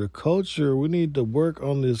culture. We need to work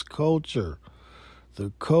on this culture.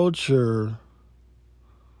 The culture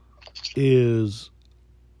it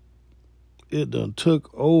done took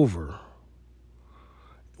over.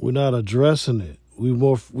 We're not addressing it. We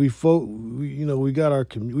got our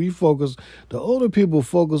we focus. The older people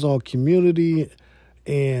focus on community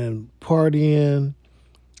and partying,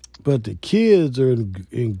 but the kids are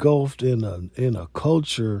engulfed in a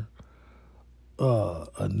culture,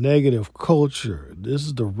 a negative culture. This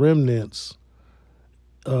is the remnants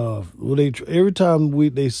of every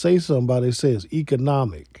time they say something, they say it's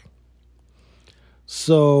economic.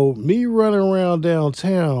 So me running around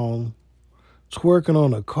downtown twerking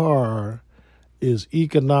on a car is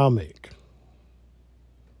economic.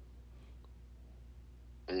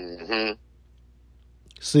 Mm-hmm.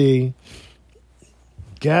 See,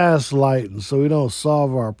 gaslighting so we don't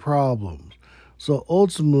solve our problems. So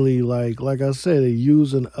ultimately, like I said, they're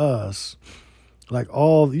using us. Like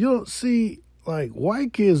you don't see, like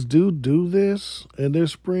white kids do this in their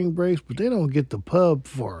spring breaks, but they don't get the pub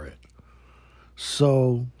for it.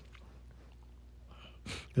 So,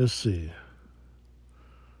 let's see.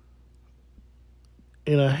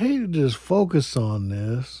 And I hate to just focus on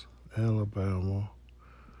this, Alabama.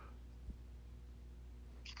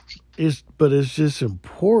 But it's just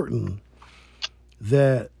important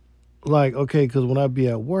that, like, okay, because when I be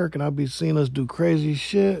at work and I be seeing us do crazy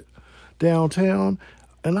shit downtown,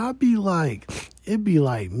 and I'd be like, it'd be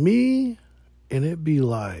like me, and it'd be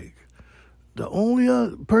like the only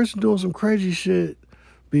other person doing some crazy shit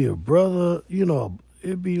be a brother, you know.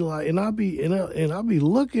 It'd be like, and I'd be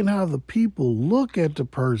looking how the people look at the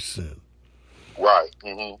person, right?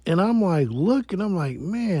 Mm-hmm. And I'm like looking, I'm like,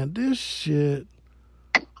 man, this shit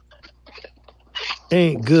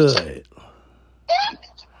ain't good.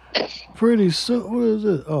 Pretty soon, what is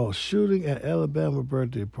it? Oh, shooting at Alabama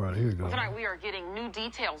birthday party. Here you go. Tonight we are getting new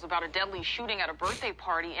details about a deadly shooting at a birthday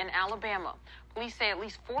party in Alabama. Police say at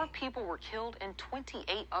least 4 people were killed and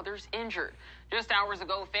 28 others injured. Just hours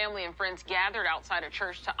ago, family and friends gathered outside a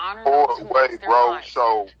church to honor those who lost their lives.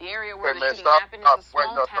 So the area where the shooting happened is a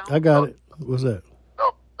small town. I got it. What's that?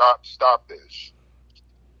 No, stop this.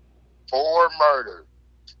 4 murdered,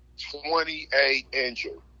 28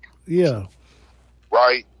 injured. Yeah.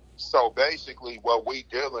 Right? So basically what we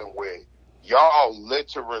dealing with, y'all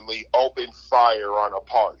literally opened fire on a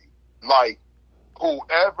party. Like,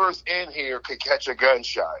 whoever's in here could catch a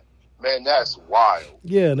gunshot. Man, that's wild.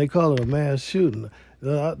 Yeah, and they call it a mass shooting.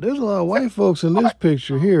 There's a lot of white folks in this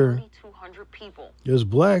picture here. There's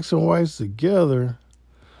blacks and whites together.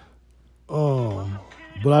 But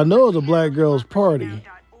I know it's a black girl's party.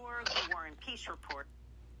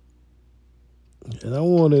 And I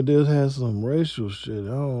wanted this has some racial shit. I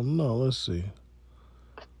don't know. Let's see.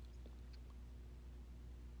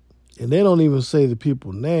 And they don't even say the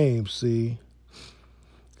people's names, see.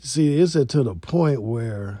 See, it's to the point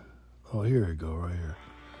where, oh, here it go, right here.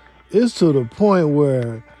 It's to the point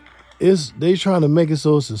where they trying to make it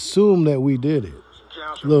so it's assumed that we did it.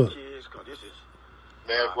 Look.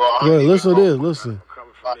 Man, well, Wait, listen to this, listen.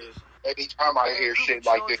 Anytime I hear shit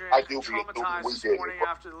like this, I do be assuming we did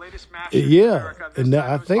it. Yeah, and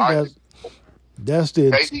I think that's the...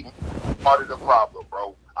 Maybe part of the problem,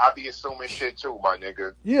 bro. I be assuming shit too, my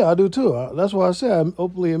nigga. Yeah, I do too. That's why I said I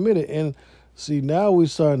openly admit it. And see, now we're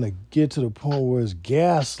starting to get to the point where it's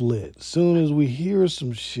gaslit. As soon as we hear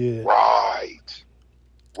some shit. Right.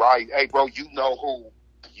 Hey, bro, you know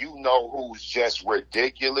who's just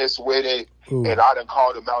ridiculous with it? Who? And I done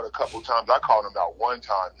called him out a couple times. I called him out one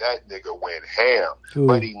time. That nigga went ham. Who?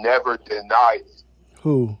 But he never denied it.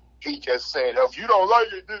 Who? He just said, if you don't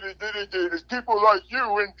like it, there's people like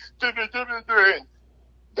you and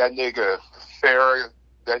that nigga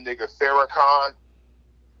Farrakhan.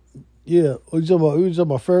 Yeah, you talking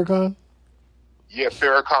about Farrakhan? Yeah,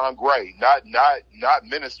 Farrakhan Gray, not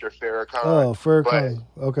Minister Farrakhan. Oh, Farrakhan.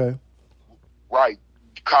 Okay. Right,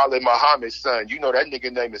 Khalid Muhammad's son. You know that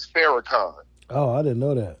nigga name is Farrakhan. Oh, I didn't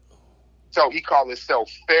know that. So he called himself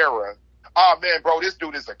Farrah. Oh man, bro, this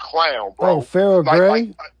dude is a clown, bro. Oh, Farrah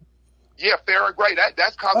Gray. Yeah, Farrah Gray.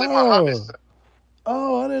 That's Khalid Muhammad's son.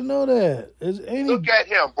 Oh, I didn't know that. Look at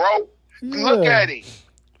him, bro. Yeah. Look at him,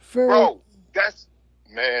 Farrah. bro. That's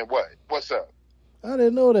man. What's up? I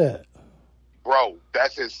didn't know that. Bro,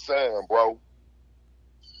 that's his son, bro.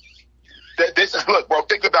 This is, look, bro,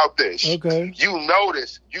 think about this. Okay. You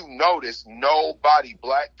notice nobody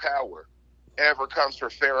black power ever comes for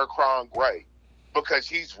Farrakhan Gray because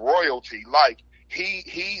he's royalty. Like,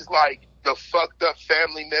 he's like the fucked up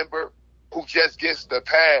family member who just gets the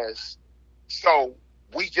pass. So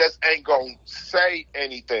we just ain't gonna say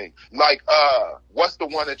anything. Like, what's the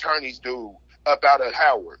one attorneys do about a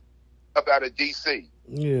Howard, about a DC?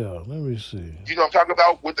 Yeah, let me see. You know what I'm talking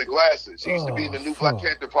about? With the glasses. He used to be in the new Black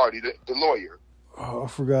Panther Party, the lawyer. Oh, I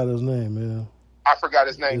forgot his name, man. I forgot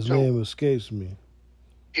his name, too. His name escapes me.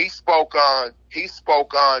 He spoke on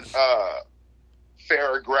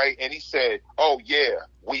Farrah Gray, and he said, oh, yeah,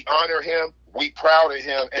 we honor him, we proud of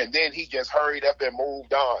him, and then he just hurried up and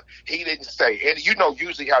moved on. He didn't say, and you know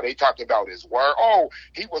usually how they talked about his word, oh,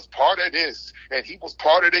 he was part of this, and he was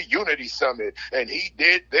part of the Unity Summit, and he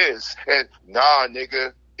did this, and nah,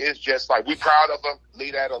 nigga, it's just like, we proud of him,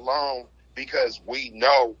 leave that alone, because we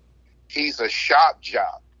know He's a shop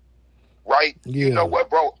job, right? Yeah. You know what,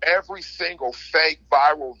 bro? Every single fake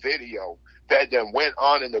viral video that then went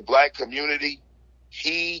on in the black community,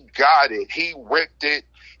 he got it. He ripped it.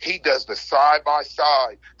 He does the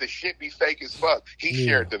side-by-side. The shit be fake as fuck. He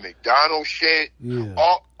shared the McDonald's shit. Yeah.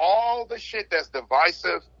 All the shit that's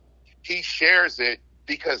divisive, he shares it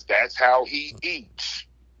because that's how he eats.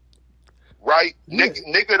 Right? Yeah.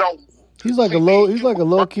 Nigga don't... He's like a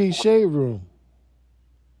low-key shade room.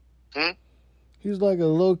 He's like a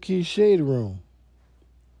low-key shade room.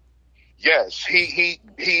 Yes, he's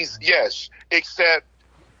yes, except,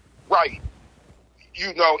 right,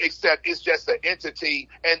 you know, except it's just an entity,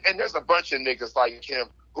 and there's a bunch of niggas like him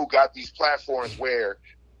who got these platforms where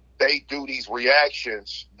they do these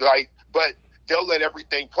reactions, like, but they'll let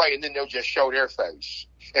everything play, and then they'll just show their face,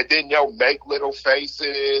 and then they'll make little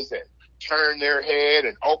faces, and turn their head,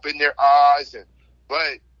 and open their eyes,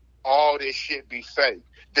 but all this shit be fake.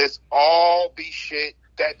 This all be shit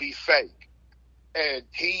that be fake. And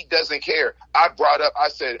he doesn't care. I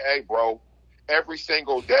said, hey, bro, every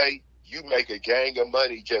single day you make a gang of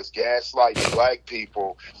money just gaslighting black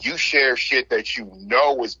people. You share shit that you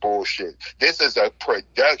know is bullshit. This is a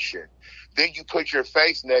production. Then you put your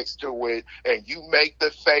face next to it and you make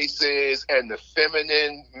the faces and the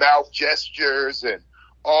feminine mouth gestures and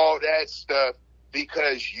all that stuff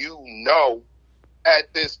because you know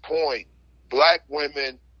at this point, black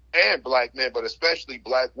women and black men, but especially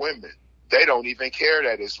black women, they don't even care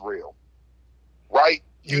that it's real, right?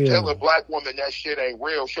 You tell a black woman that shit ain't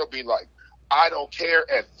real, she'll be like, I don't care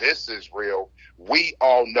if this is real. We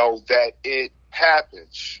all know that it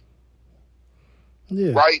happens,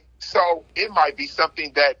 right? So it might be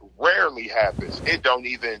something that rarely happens. It don't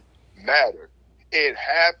even matter. It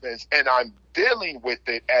happens, and I'm dealing with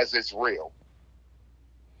it as it's real,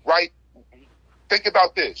 right? Think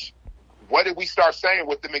about this. What did we start saying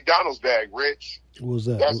with the McDonald's bag, Rich? What was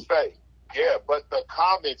that? That's fake. Yeah, but the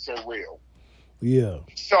comments are real. Yeah.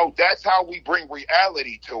 So that's how we bring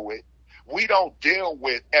reality to it. We don't deal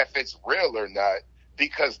with if it's real or not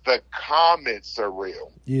because the comments are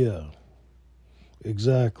real. Yeah.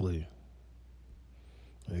 Exactly.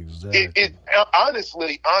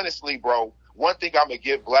 Honestly, bro, one thing I'm going to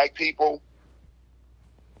give black people,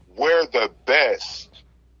 we're the best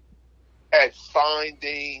at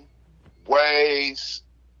finding ways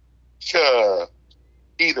to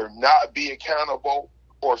either not be accountable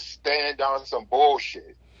or stand on some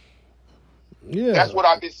bullshit. Yeah. That's what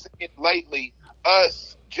I've been seeing lately.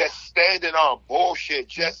 Us just standing on bullshit,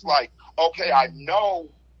 just like, okay, I know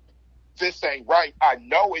this ain't right. I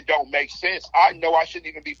know it don't make sense. I know I shouldn't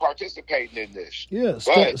even be participating in this. Yeah,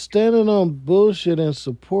 standing on bullshit and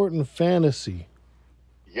supporting fantasy.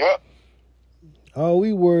 Yep. All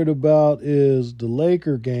we worried about is the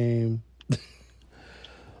Laker game.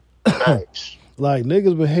 Thanks. Like,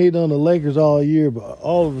 niggas been hating on the Lakers all year, but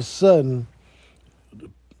all of a sudden,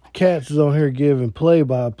 cats is on here giving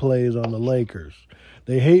play-by-plays on the Lakers.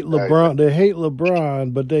 They hate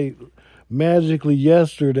LeBron. But they magically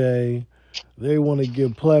yesterday, they want to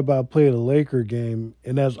give play-by-play of the Laker game,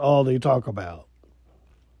 and that's all they talk about.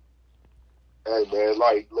 Hey, man,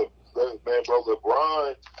 like, look, man, bro,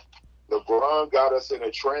 LeBron got us in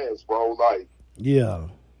a trance, bro. Like, yeah.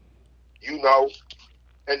 You know,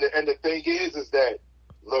 and the thing is that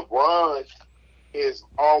LeBron is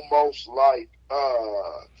almost like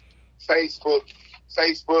Facebook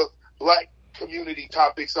black community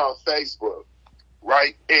topics on Facebook,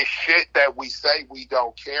 right? It's shit that we say we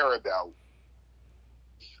don't care about.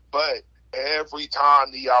 But every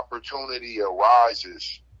time the opportunity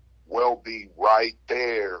arises, we'll be right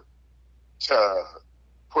there to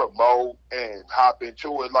promote and hop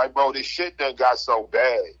into it. Like, bro, this shit done got so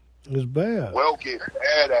bad. It's bad. We'll get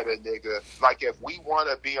mad at a nigga. Like, if we want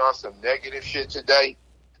to be on some negative shit today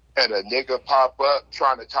and a nigga pop up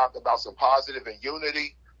trying to talk about some positive and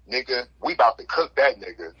unity, nigga, we about to cook that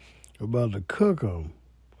nigga. About to cook him.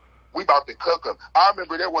 We about to cook him. I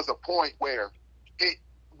remember there was a point where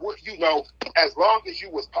you know, as long as you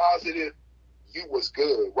was positive, you was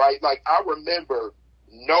good, right? Like, I remember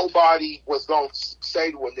nobody was going to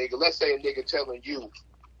say to a nigga, let's say a nigga telling you,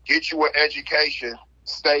 get you an education,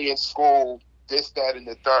 stay in school, this, that, and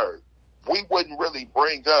the third. We wouldn't really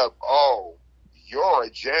bring up, oh, you're a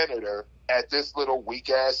janitor at this little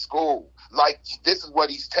weak-ass school. Like, this is what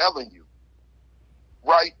he's telling you,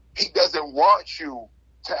 right? He doesn't want you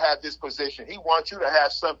to have this position. He wants you to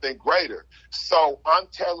have something greater. So I'm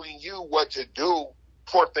telling you what to do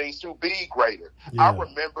for things to be greater. Yeah. I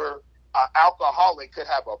remember an alcoholic could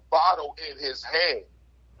have a bottle in his hand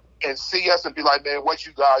and see us and be like, man, what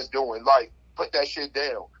you guys doing? Like, put that shit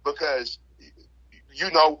down. Because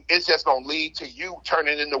it's just going to lead to you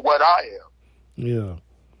turning into what I am. Yeah.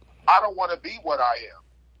 I don't want to be what I am.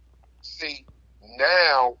 See,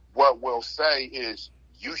 now what we'll say is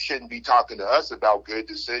you shouldn't be talking to us about good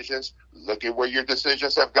decisions. Look at where your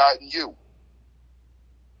decisions have gotten you.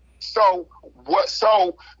 So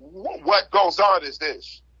what goes on is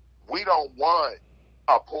this. We don't want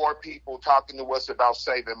a poor people talking to us about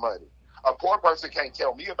saving money. A poor person can't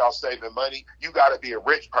tell me about saving money. You got to be a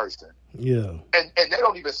rich person. Yeah. And they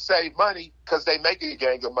don't even save money because they make a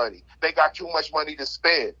gang of money. They got too much money to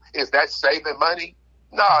spend. Is that saving money?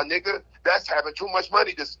 Nah, nigga. That's having too much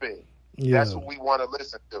money to spend. Yeah. That's what we want to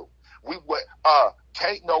listen to.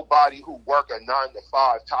 Can't nobody who work a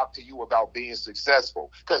 9-to-5 talk to you about being successful,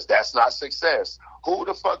 because that's not success. Who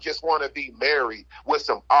the fuck just want to be married with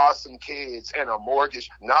some awesome kids and a mortgage?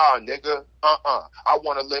 Nah, nigga. I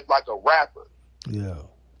want to live like a rapper. Yeah.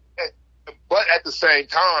 But at the same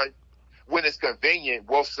time, when it's convenient,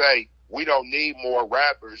 we'll say, we don't need more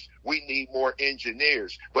rappers. We need more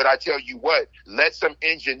engineers. But I tell you what, let some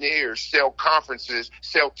engineers sell conferences,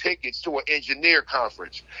 sell tickets to an engineer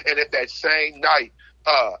conference. And if that same night,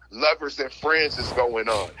 Lovers and Friends is going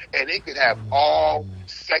on, and it could have all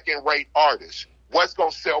second-rate artists, what's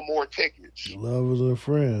going to sell more tickets? Lovers and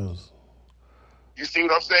Friends. You see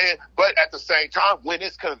what I'm saying? But at the same time, when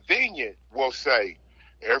it's convenient, we'll say,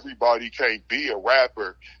 everybody can't be a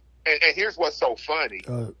rapper. And here's what's so funny.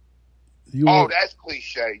 That's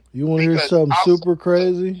cliche. You want to hear something super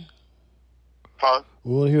crazy? Huh?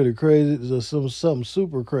 We want to hear the crazy, something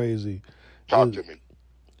super crazy. Talk to me.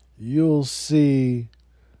 You'll see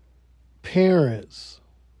parents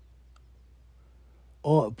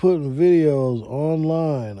putting videos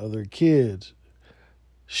online of their kids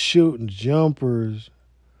shooting jumpers,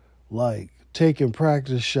 like taking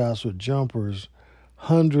practice shots with jumpers,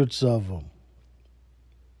 hundreds of them.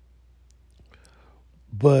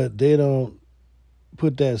 But they don't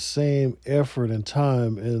put that same effort and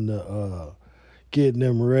time in getting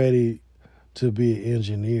them ready to be an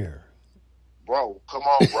engineer. Bro, come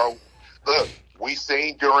on, bro. Look, we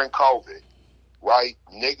seen during COVID, right?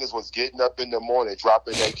 Niggas was getting up in the morning,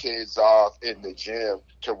 dropping their kids off in the gym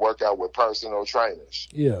to work out with personal trainers.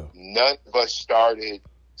 Yeah. None of us started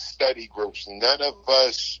study groups. None of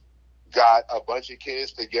us got a bunch of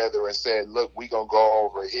kids together and said, look, we going to go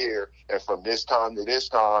over here, and from this time to this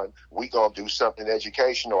time, we going to do something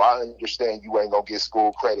educational. I understand you ain't going to get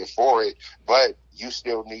school credit for it, but you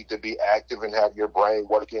still need to be active and have your brain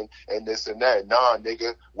working and this and that. Nah,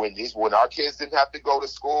 nigga, when our kids didn't have to go to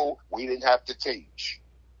school, we didn't have to teach.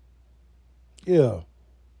 Yeah.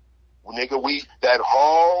 Nigga, that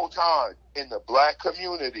whole time in the black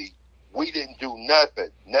community, we didn't do nothing.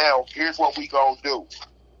 Now, here's what we going to do.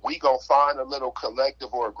 We gonna find a little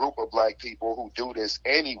collective or a group of black people who do this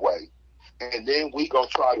anyway, and then we gonna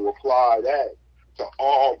try to apply that to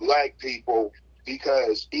all black people,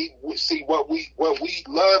 because see what we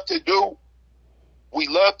love to do. We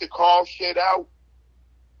love to call shit out,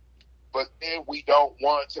 but then we don't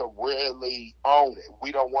want to really own it.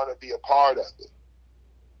 We don't want to be a part of it.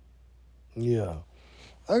 Yeah,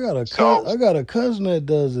 I got a cousin that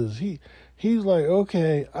does this. He's like,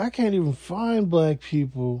 okay, I can't even find black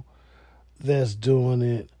people that's doing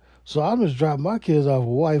it, so I'm just dropping my kids off with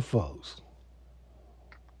white folks.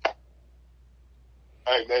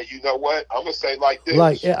 Hey, man, you know what? I'm going to say like this.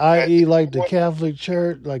 Like, i.e., like the Catholic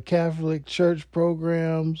Church, like Catholic Church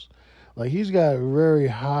programs. Like, he's got very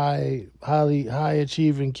highly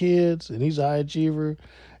achieving kids, and he's a high achiever,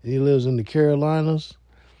 and he lives in the Carolinas.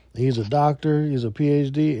 He's a doctor, he's a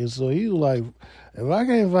PhD, and so he's like, if I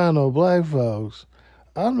can't find no black folks,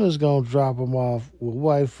 I'm just going to drop them off with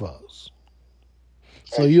white folks.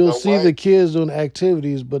 So you'll see the kids doing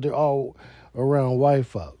activities, but they're all around white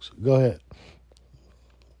folks. Go ahead.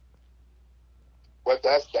 But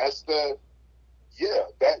that's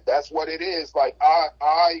what it is. Like,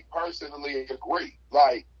 I personally agree.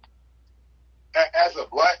 Like, as a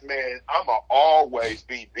black man, I'ma always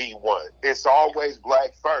be B1. It's always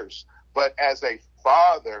black first. But as a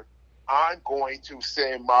father, I'm going to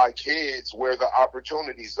send my kids where the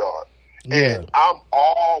opportunities are. Yeah. And I'm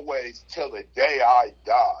always, till the day I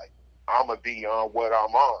die, I'm going to be on what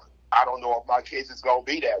I'm on. I don't know if my kids is going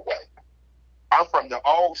to be that way. I'm from the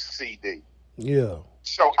old CD. Yeah.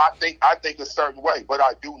 So I think a certain way. But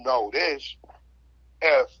I do know this.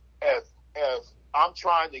 If I'm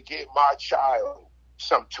trying to get my child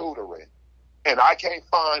some tutoring and I can't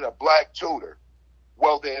find a black tutor,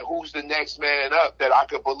 well, then who's the next man up that I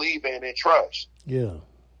could believe in and trust? Yeah.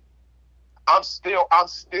 I'm still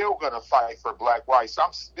going to fight for black rights.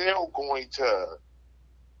 I'm still going to,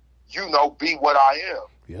 be what I am.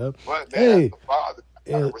 Yep. But man, Hey, as a father,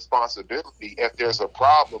 you got a responsibility if there's a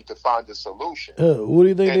problem to find a solution. what do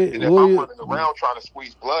you think? And if I'm running around trying to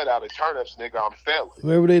squeeze blood out of turnips, nigga, I'm failing.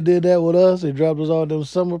 Remember they did that with us? They dropped us all them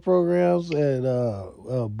summer programs at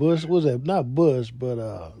Bush. Was it not Bush, but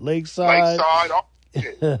Lakeside? Lakeside, all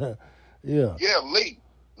shit. Yeah. Yeah,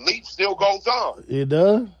 Leap still goes on. It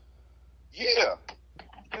does? Yeah.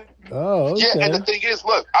 Oh, okay. Yeah, and the thing is,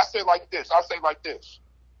 look, I say like this.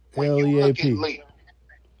 When you look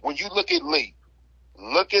at Leap,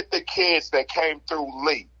 look at the kids that came through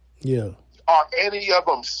Leap. Yeah. Are any of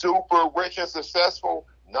them super rich and successful?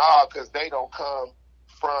 Nah, because they don't come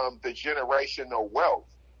from the generational wealth.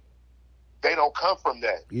 They don't come from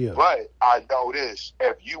that. Yeah. But I know this.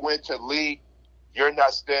 If you went to Leap, you're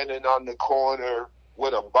not standing on the corner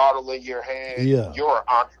with a bottle in your hand. Yeah. You're an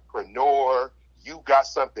entrepreneur. You got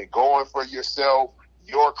something going for yourself.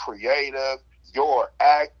 You're creative. You're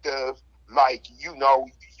active. Like, you know,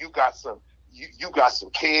 you got some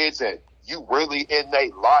kids and you really in their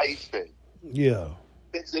life and yeah.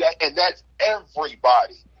 And that's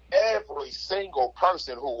everybody. Every single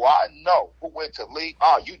person who I know who went to Leap,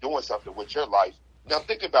 you doing something with your life. Now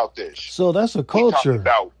think about this. So that's a culture.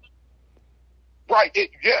 Right.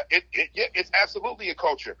 It's absolutely a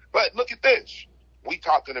culture. But look at this. We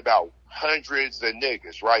talking about hundreds of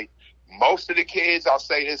niggas, right? Most of the kids, I'll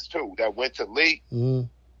say this too, that went to Leap,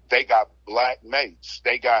 they got black mates.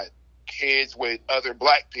 They got kids with other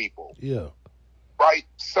black people. Yeah. Right?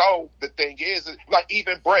 So the thing is like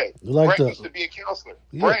even Brett. Brett used to be a counselor.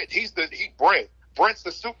 Yeah. Brent's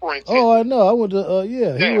the superintendent. Oh, I know. I went to,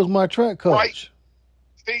 he was my track coach. Right?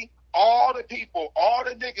 See, all the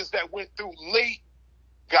niggas that went through Leap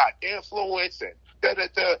got influence and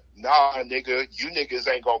da-da-da. Nah, nigga, you niggas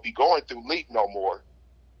ain't gonna be going through Leap no more.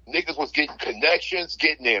 Niggas was getting connections,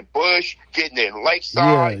 getting in Bush, getting in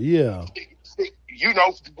Lakeside. Yeah. You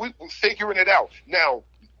know, we were figuring it out. Now,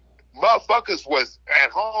 motherfuckers was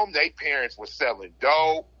at home, their parents were selling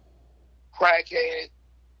dope, crackhead,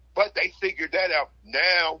 but they figured that out.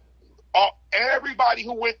 Now, everybody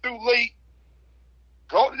who went through Leap,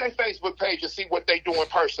 go to their Facebook page and see what they doing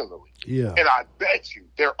personally. Yeah. And I bet you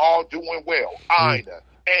they're all doing well. Ina,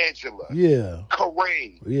 Angela,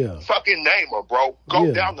 Kareem, fucking name her, bro.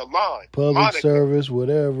 Go down the line. Public Monica. service,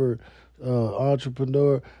 whatever,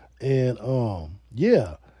 entrepreneur, and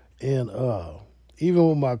even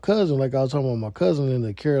with my cousin, like I was talking about my cousin in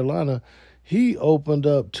the Carolina, he opened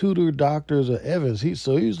up Tudor Doctors of Evans. He's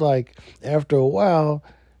like, after a while,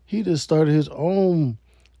 he just started his own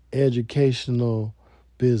educational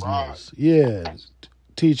business. Right. Yeah,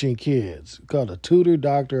 teaching kids. Called a Tudor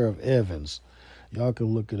Doctor of Evans. Y'all can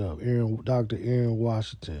look it up. Dr. Aaron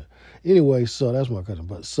Washington. Anyway, so that's my cousin.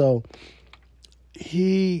 But so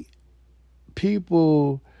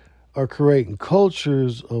people are creating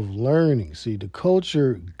cultures of learning. See, the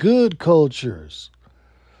culture, good cultures.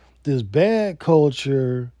 This bad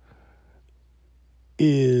culture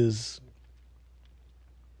is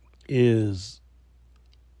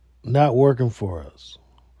not working for us.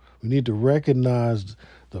 We need to recognize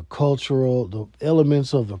the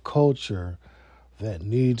elements of the culture that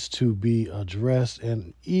needs to be addressed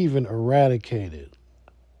and even eradicated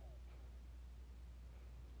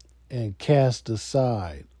and cast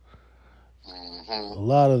aside. A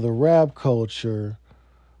lot of the rap culture,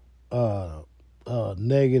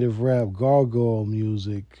 negative rap, gargoyle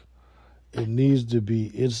music, it needs to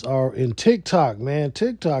be, in TikTok, man.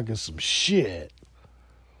 TikTok is some shit.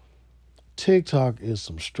 TikTok is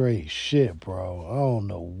some straight shit, bro. I don't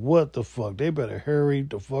know what the fuck. They better hurry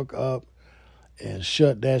the fuck up and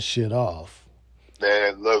shut that shit off.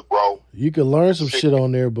 Man, look, bro. You can learn some shit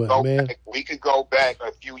on there, but man. We could go back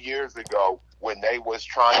a few years ago when they was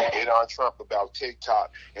trying to get on Trump about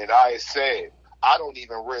TikTok. And I said, I don't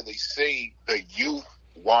even really see the youth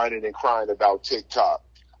whining and crying about TikTok.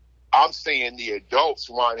 I'm seeing the adults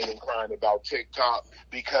whining and crying about TikTok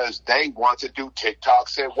because they want to do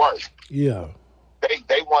TikToks at work. Yeah.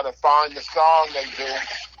 They want to find the song they do.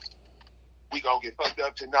 We gonna get fucked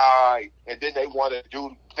up tonight, and then they want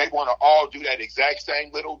to all do that exact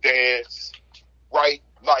same little dance, right?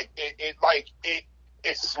 Like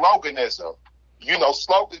it's sloganism. You know,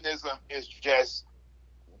 sloganism is just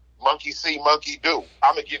monkey see, monkey do.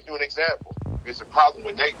 I'm gonna give you an example. It's a problem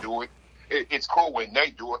when they do it. It's cool when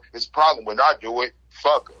they do it. It's a problem when I do it.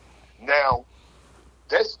 Fuck them. Now,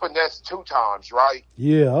 that's finesse 2 times, right?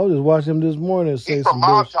 Yeah, I was just watching him this morning. He's from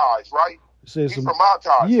Mob Ties, right? He's from Mob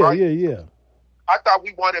Ties, right? Yeah. I thought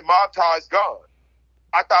we wanted Mob Ties gone.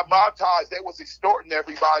 I thought mob ties, they was extorting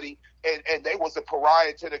everybody and they was a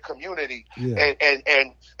pariah to the community. Yeah.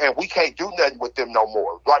 And we can't do nothing with them no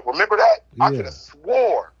more. Like, remember that? Yeah. I could have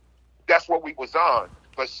swore that's what we was on.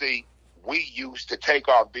 But see, we used to take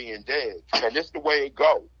off being dead. And this the way it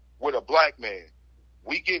go with a black man.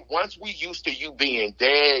 Once we used to you being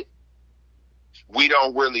dead, we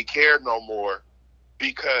don't really care no more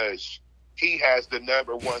because he has the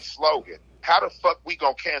 #1 slogan. How the fuck we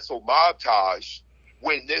gonna cancel mob ties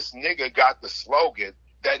when this nigga got the slogan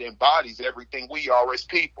that embodies everything we are as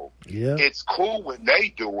people? Yeah. It's cool when they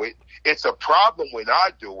do it. It's a problem when I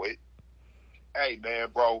do it. Hey, man,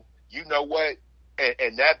 bro, you know what?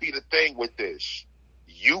 And that be the thing with this.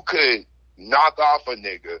 You could knock off a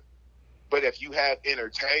nigga, but if you have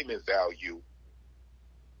entertainment value,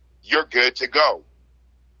 you're good to go.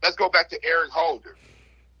 Let's go back to Eric Holder.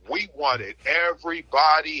 We wanted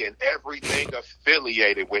everybody and everything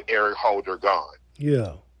affiliated with Eric Holder gone.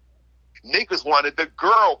 Yeah. Niggas wanted the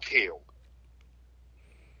girl killed.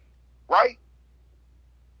 Right?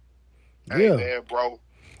 Yeah. Hey, man, bro.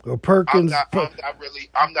 Or Perkins.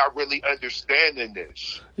 I'm not really understanding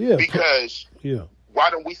this. Yeah. Because yeah. Why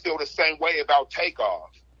don't we feel the same way about Takeoff?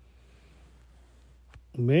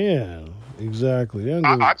 Man, exactly.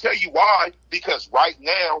 I tell you why. Because right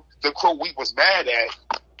now, the crew we was mad at,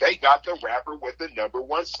 they got the rapper with the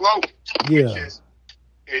 #1 slogan. Yeah. Which is,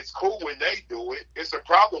 it's cool when they do it. It's a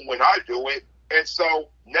problem when I do it. And so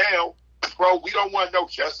now, bro, we don't want no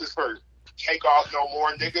justice for Takeoff no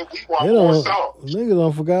more, nigga. We want more songs. Niggas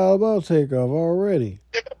don't forgot all about Takeoff already.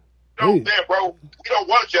 Yeah. No, man, bro. We don't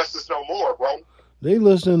want justice no more, bro. They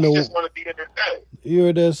listening we to. just want to be entertained. You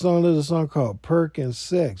heard that song? There's a song called "Perk and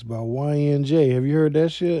Sex" by YNJ. Have you heard that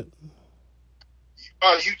shit?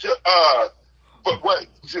 But what?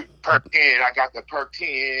 Perk 10. I got the Perk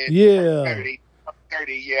 10. Yeah.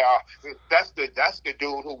 30, yeah. That's the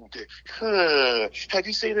dude who did. Have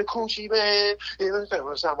you seen the Coochie Man?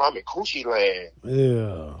 I'm in Coochie Land.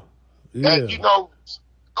 Yeah. Yeah. And, you know,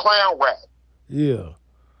 clown rap. Yeah.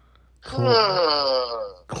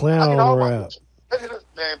 Clown rap.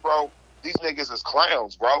 Man, bro, these niggas is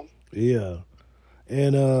clowns, bro. Yeah.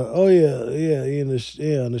 And in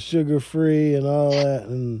the Sugar Free and all that,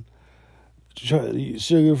 and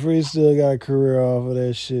Sugar Free still got a career off of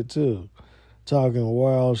that shit too, talking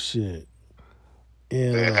wild shit.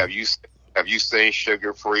 And man, have you seen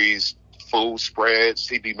Sugar Free's food spreads?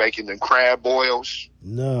 He be making them crab boils.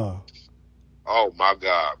 No. Oh my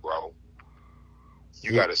God, bro,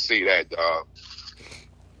 you got to see that, dog.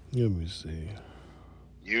 Let me see.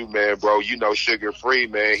 You, man, bro, you know Sugar Free,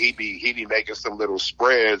 man, he be making some little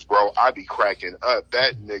spreads, bro. I be cracking up.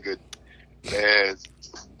 That nigga, man,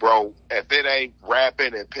 bro, if it ain't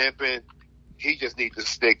rapping and pimping, he just needs to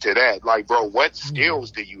stick to that. Like, bro, what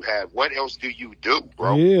skills do you have? What else do you do,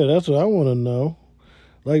 bro? Yeah, that's what I want to know.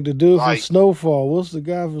 Like the dude from Snowfall. What's the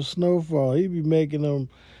guy from Snowfall? He be making them.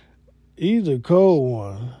 He's a cold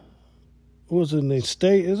one. What's his name?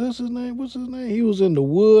 State? Is that his name? What's his name? He was in the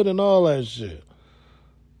wood and all that shit.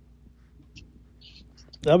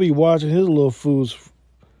 I be watching his little food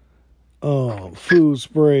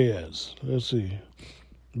spreads. Let's see.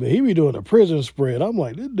 But he be doing a prison spread. I'm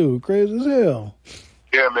like, this dude crazy as hell.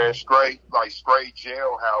 Yeah, man, straight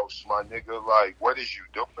jailhouse, my nigga. Like, what is you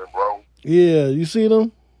doing, bro? Yeah, you see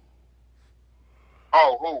them?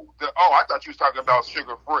 Oh, who? I thought you was talking about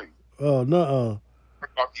Sugar Free. Oh, nuh-uh.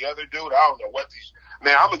 About the other dude? I don't know what these...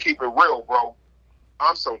 Man, I'm going to keep it real, bro.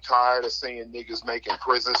 I'm so tired of seeing niggas making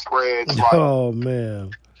prison spreads. Like, oh,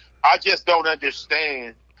 man. I just don't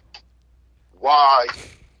understand why...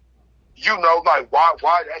 You know, like, why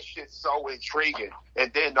that shit's so intriguing.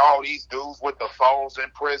 And then all these dudes with the phones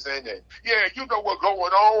in prison. And, yeah, you know what's going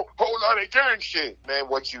on? Whole lot of gang shit. Man,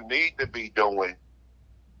 what you need to be doing,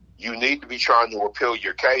 you need to be trying to appeal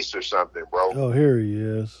your case or something, bro. Oh, here he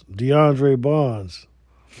is. DeAndre Bonds.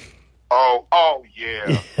 Oh,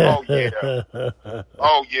 yeah. Oh, yeah.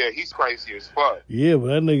 Oh, yeah, he's crazy as fuck. Yeah, but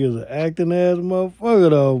that nigga's an acting ass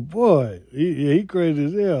motherfucker, though. Boy, he crazy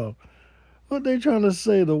as hell. What they trying to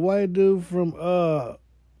say? The white dude from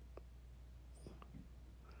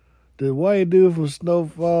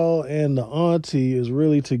Snowfall and the auntie is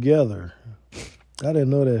really together. I didn't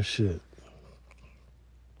know that shit.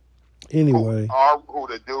 Anyway, who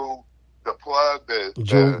the dude, the plug,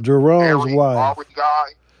 Jerome's wife. Guy?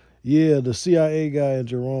 Yeah, the CIA guy and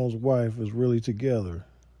Jerome's wife is really together.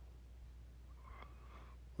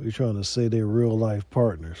 They trying to say they're real life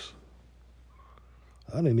partners.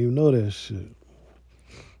 I didn't even know that shit.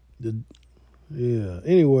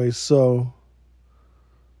 Anyway, so...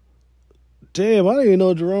 Damn, I didn't even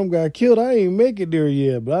know Jerome got killed. I ain't even make it there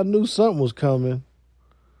yet, but I knew something was coming.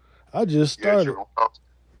 I just started.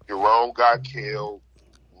 Jerome got killed.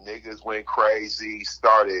 Niggas went crazy.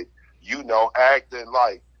 Started, acting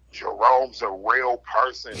like Jerome's a real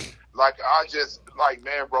person. Like,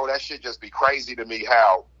 man, bro, that shit just be crazy to me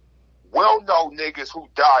how well-known niggas who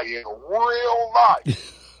die in real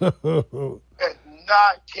life and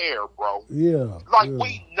not care, bro. Yeah. Like,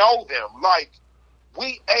 we know them. Like,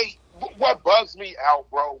 what bugs me out,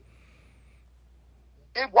 bro,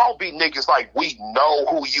 it won't be niggas like, we know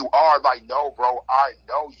who you are. Like, no, bro, I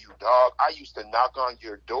know you, dog. I used to knock on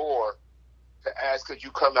your door to ask, could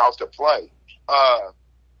you come out to play?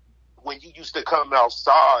 When you used to come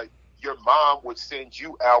outside, your mom would send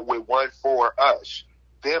you out with one for us.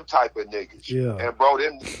 Them type of niggas. Yeah. And, bro,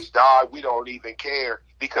 them niggas died. We don't even care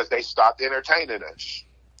because they stopped entertaining us.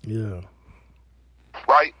 Yeah.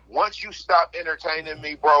 Right? Once you stop entertaining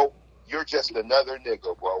me, bro, you're just another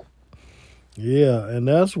nigga, bro. Yeah, and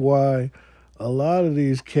that's why a lot of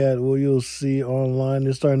these cats, you'll see online,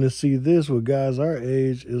 they're starting to see this with guys our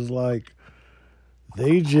age, is like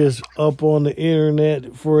they just up on the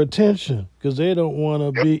internet for attention because they don't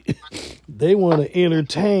want to be, they want to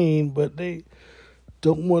entertain, but they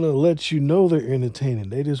don't want to let you know they're entertaining.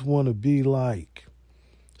 They just want to be like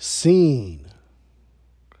seen.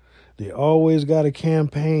 They always got a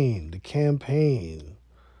campaign. The campaign.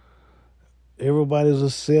 Everybody's a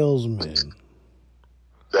salesman.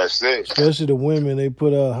 That's it. Especially the women, they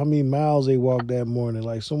put up how many miles they walked that morning.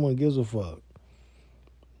 Like, someone gives a fuck.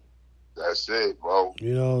 That's it, bro.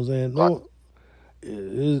 You know what I'm saying? No,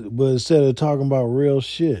 but instead of talking about real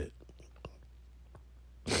shit,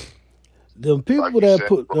 the people like that said,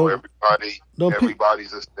 put bro,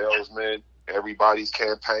 everybody's a salesman. Everybody's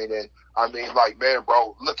campaigning. I mean, like, man,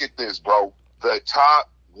 bro, look at this, bro. The top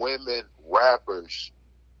women rappers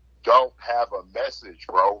don't have a message,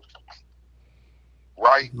 bro.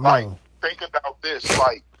 Right? No. Like, think about this.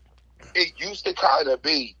 Like, it used to kind of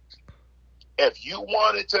be, if you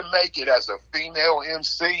wanted to make it as a female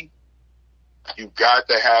MC, you got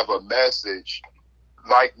to have a message.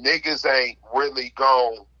 Like, niggas ain't really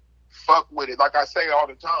gon' fuck with it. Like I say all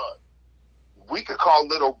the time, we could call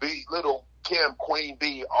Little Kim Queen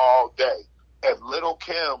Bee all day. If Little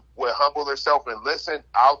Kim would humble herself and listen,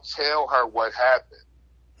 I'll tell her what happened.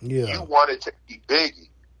 Yeah. You wanted to be Biggie.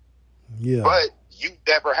 Yeah. But you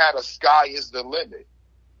never had a sky is the limit.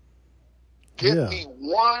 Give me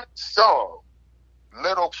one song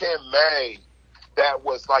Little Kim made that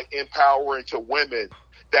was like empowering to women,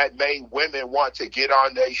 that made women want to get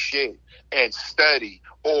on their shit and study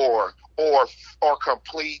or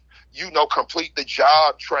complete the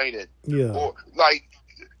job training. Yeah. Or like,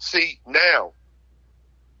 see now,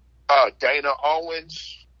 Dana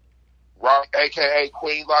Owens, right, aka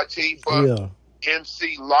Queen Latifah,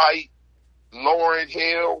 MC Light, Lauryn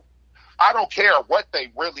Hill. I don't care what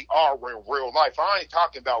they really are in real life. I ain't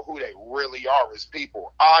talking about who they really are as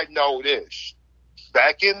people. I know this.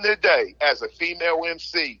 Back in the day, as a female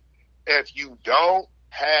MC, if you don't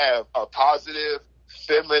have a positive,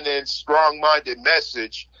 feminine, strong-minded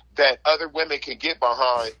message that other women can get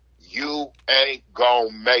behind, you ain't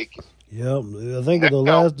gonna make it. Yep. I think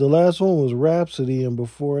the last one was Rhapsody, and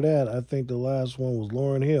before that, I think the last one was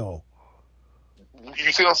Lauryn Hill.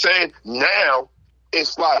 You see what I'm saying? Now,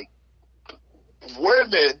 it's like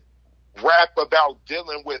women rap about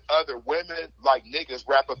dealing with other women like niggas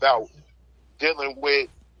rap about dealing with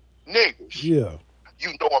niggas. Yeah. You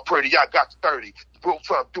know I'm pretty. I got 30. Bro,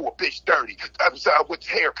 trying to do a bitch dirty. I'm with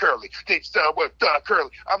hair curly. Then with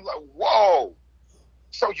curly. I'm like, whoa.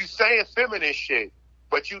 So you saying feminine shit,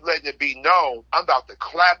 but you letting it be known I'm about to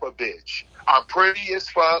clap a bitch. I'm pretty as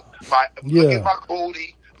fuck. Look at my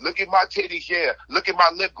booty. Look at my titties. Yeah. Look at my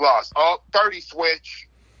lip gloss. Oh, 30 switch.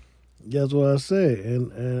 That's what I say.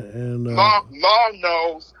 And long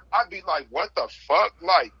nose. I'd be like, what the fuck?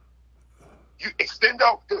 Like, you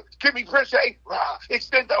extendo, give me Prince A,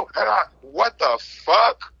 extendo, what the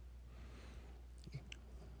fuck?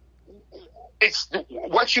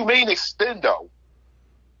 What you mean extendo?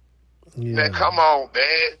 Yeah. Man, come on,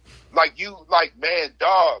 man. Man,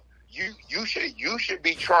 dog, you should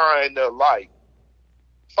be trying to like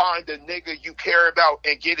find a nigga you care about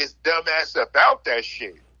and get his dumb ass about that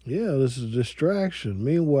shit. Yeah, this is distraction.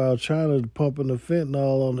 Meanwhile, China's pumping the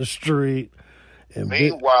fentanyl on the street. And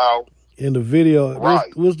meanwhile, in the video,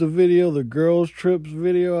 right. what's the video? The girls' trips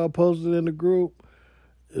video I posted in the group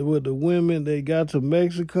with the women. They got to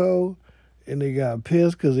Mexico and they got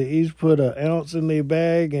pissed because they each put an ounce in their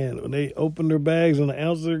bag, and when they opened their bags and the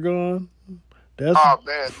ounces are gone. Oh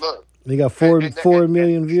man, look, they got 4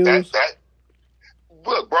 million views.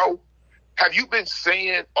 Look, bro, have you been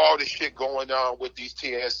seeing all the shit going on with these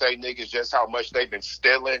TSA niggas? Just how much they've been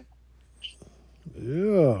stealing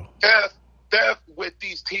Yeah. Theft with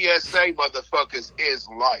these TSA motherfuckers is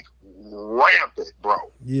like rampant,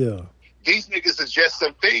 bro. Yeah. These niggas is just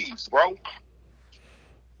some thieves, bro.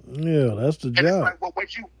 Yeah, that's the And job. it's like, what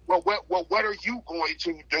are you going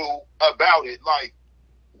to do about it? Like,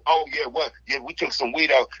 oh yeah, what? Yeah, we took some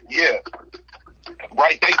weed out. Yeah,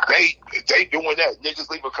 right. They doing that. Niggas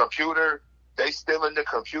leave a computer. They stealing the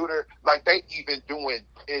computer. Like they even doing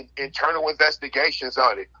internal investigations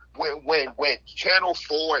on it. When Channel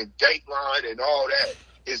 4 and Dateline and all that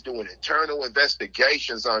is doing internal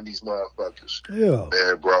investigations on these motherfuckers. Yeah,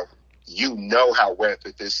 man, bro. You know how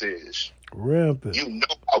rampant this is. Rampant. You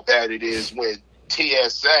know how bad it is when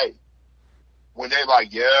TSA, when they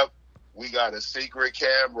like, yep, we got a secret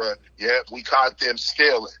camera. Yep, we caught them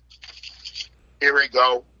stealing. Here we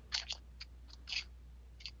go.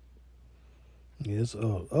 Yes.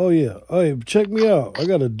 Oh yeah. Hey, check me out. I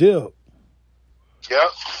got a dip.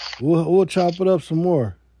 Yep. We'll chop it up some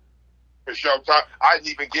more. For sure. I didn't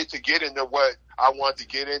even get into what I want to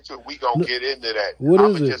get into. We gonna get into that. What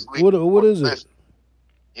is it? What is it?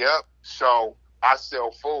 Yep. So I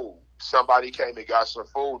sell food. Somebody came and got some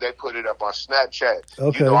food. They put it up on Snapchat.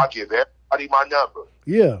 Okay. You know, I give everybody my number.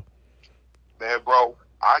 Yeah. Man, bro,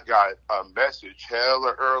 I got a message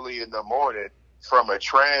hella early in the morning from a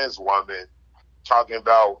trans woman talking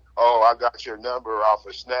about, oh, I got your number off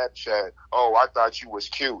of Snapchat. Oh, I thought you was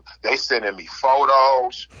cute. They sending me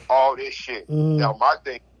photos, all this shit. Now, my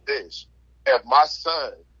thing is this. If my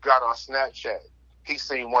son got on Snapchat, he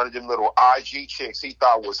seen one of them little IG chicks he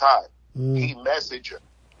thought was hot. He messaged her.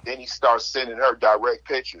 Then he starts sending her direct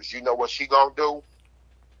pictures. You know what she gonna do?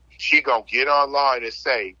 She gonna get online and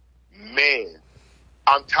say, man,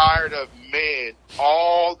 I'm tired of men,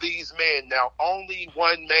 all these men. Now, only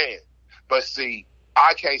one man. But see,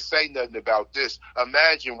 I can't say nothing about this.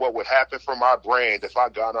 Imagine what would happen for my brand if I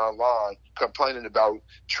got online complaining about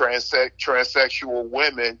transsexual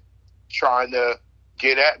women trying to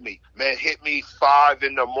get at me. Man, hit me 5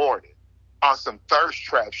 a.m. on some thirst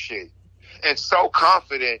trap shit. And so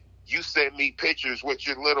confident you sent me pictures with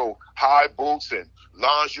your little high boots and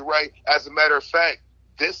lingerie. As a matter of fact,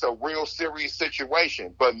 this a real serious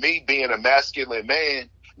situation. But me being a masculine man,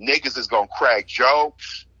 niggas is going to crack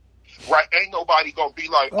jokes. Right? Ain't nobody going to be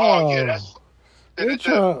like, oh yeah, that's... They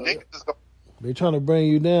trying to bring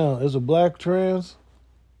you down. Is a black trans?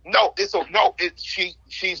 No,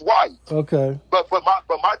 she's white. Okay. But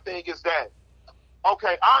my thing is that,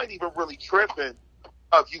 okay, I ain't even really tripping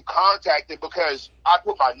of you contacting because I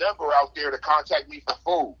put my number out there to contact me for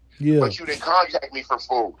food. Yeah. But you didn't contact me for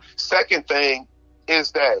food. Second thing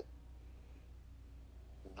is that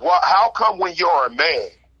how come when you're a man,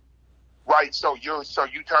 right? So you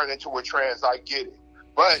turn into a trans, I get it.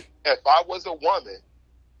 But if I was a woman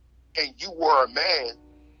and you were a man,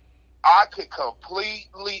 I could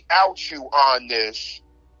completely out you on this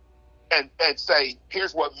and say,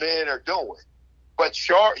 here's what men are doing. But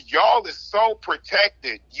y'all is so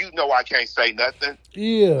protected, you know I can't say nothing.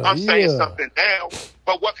 Yeah, I'm saying something now,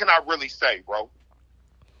 but what can I really say, bro?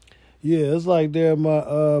 Yeah, it's like there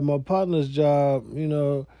my partner's job, you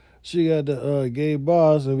know, she got the gay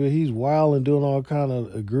boss, and he's wild and doing all kind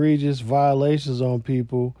of egregious violations on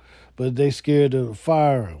people, but they scared to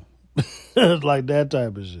fire him. It's like that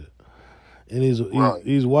type of shit. And he's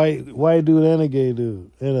white dude and a gay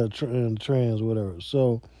dude and a trans, whatever.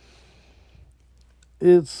 So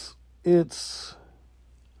it's that's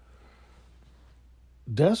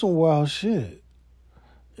some wild shit.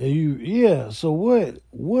 And so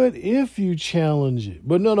what if you challenge it?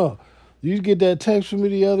 But no. You get that text from me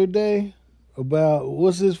the other day about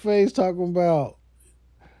what's his face talking about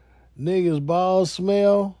niggas balls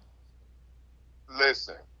smell?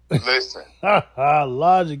 Listen.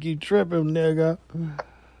 Logic, you tripping, nigga.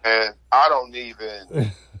 And I don't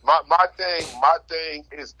even my thing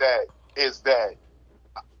is that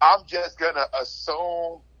I'm just gonna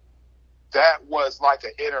assume that was like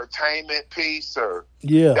an entertainment piece, or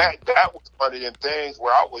that was one of them things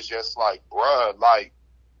where I was just like, bruh, like,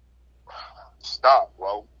 stop,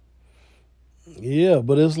 bro. Yeah,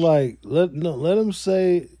 but it's like let them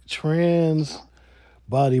say trans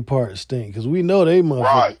body parts stink, because we know they must.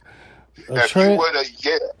 Right. If you would have,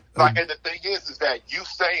 Like, and the thing is that you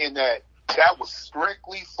saying that was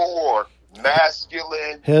strictly for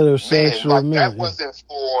masculine heterosexual men. Like,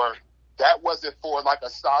 that wasn't for like a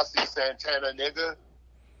Saucy Santana nigga.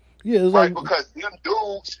 Yeah, it's right, like, because them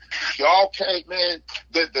dudes, y'all can't, man,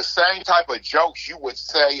 the same type of jokes you would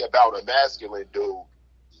say about a masculine dude,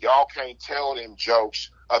 y'all can't tell them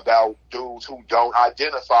jokes about dudes who don't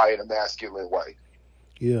identify in a masculine way.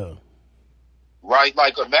 Yeah. Right?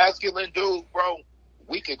 Like a masculine dude, bro,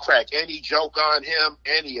 We can crack any joke on him,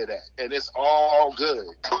 any of that, and it's all good.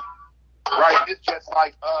 Right? It's just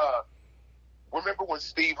like, remember when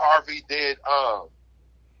Steve Harvey did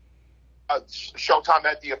Showtime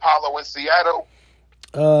at the Apollo in Seattle?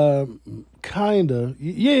 Kinda.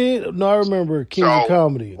 Yeah, no, I remember King of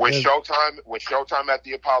Comedy. When Showtime at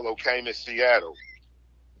the Apollo came in Seattle,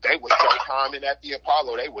 they was Showtiming at the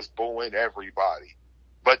Apollo. They was booing everybody.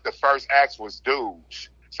 But the first act was dudes.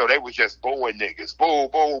 So they was just booing niggas. Boo,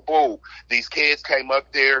 boo, boo. These kids came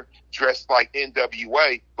up there dressed like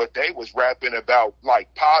NWA, but they was rapping about,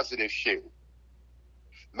 like, positive shit.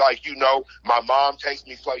 Like, you know, my mom takes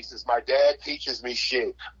me places. My dad teaches me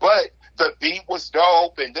shit. But the beat was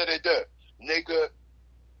dope and da-da-da. Nigga,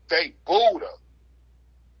 they booed her.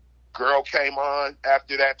 Girl came on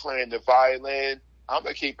after that playing the violin. I'm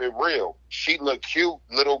going to keep it real. She looked cute,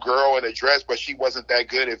 little girl in a dress, but she wasn't that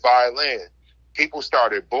good at violin. People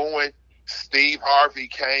started booing. Steve Harvey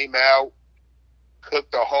came out,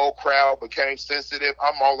 cooked the whole crowd, became sensitive.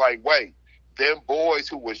 I'm all like, wait, them boys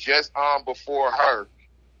who was just on before her,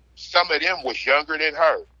 some of them was younger than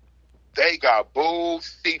her. They got booed.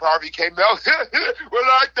 Steve Harvey came out. Well,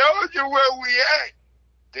 I told you where we at.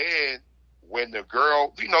 Then when the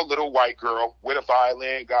girl, you know, little white girl with a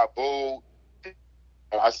violin got booed,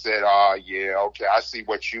 I said, oh, yeah, okay, I see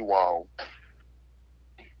what you want.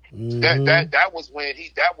 Mm-hmm. That was when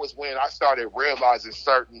I started realizing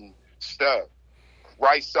certain stuff.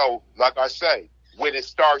 Right? So, like I say, when it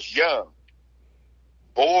starts young,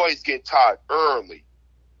 boys get taught early.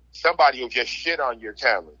 Somebody will just shit on your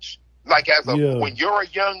talents. Like when you're a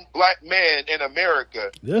young black man in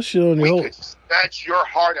America, they'll shit on your could snatch your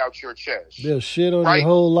heart out your chest. They'll shit on your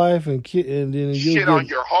whole life and then you shit on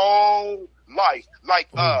your whole life. Like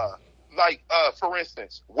for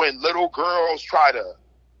instance, when little girls try to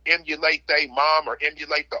emulate their mom or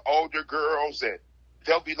emulate the older girls, and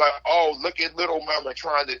they'll be like, "Oh, look at little mama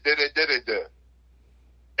trying to da-da-da-da-da."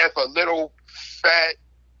 If a little fat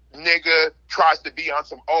nigga tries to be on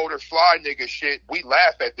some older fly nigga shit, we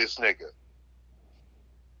laugh at this nigga.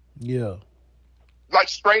 Yeah. Like,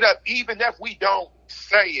 straight up, even if we don't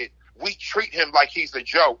say it, we treat him like he's a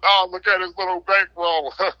joke. Oh, look at his little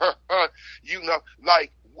bankroll. You know,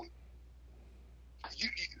 like,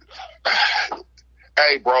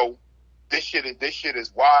 hey, bro, this shit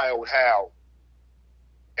is wild how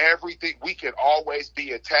everything, we can always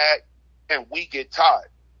be attacked and we get taught.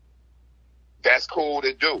 That's cool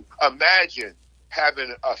to do. Imagine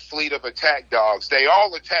having a fleet of attack dogs. They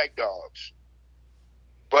all attack dogs.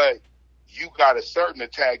 But you got a certain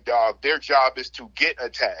attack dog. Their job is to get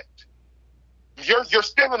attacked. You're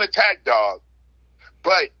still an attack dog,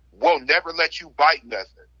 but we'll never let you bite nothing.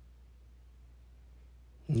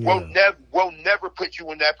 Yeah. We'll never put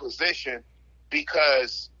you in that position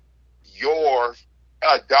because you're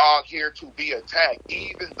a dog here to be attacked,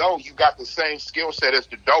 even though you got the same skill set as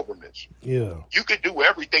the Dobermans. Yeah. You can do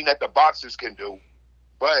everything that the boxers can do,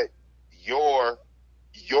 but you're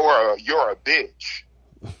a bitch.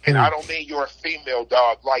 And I don't mean you're a female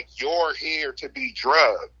dog, like you're here to be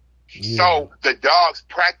drugged. Yeah. So the dogs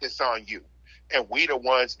practice on you. And we the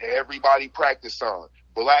ones everybody practice on.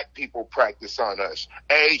 Black people practice on us.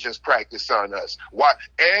 Asians practice on us. Why?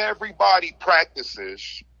 Everybody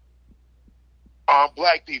practices on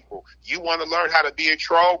black people. You want to learn how to be a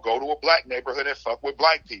troll? Go to a black neighborhood and fuck with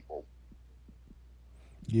black people.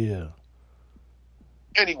 Yeah.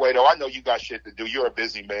 Anyway, though, I know you got shit to do. You're a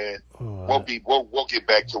busy man. We'll get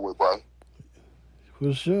back to it, bro.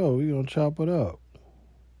 For sure. We're gonna chop it up.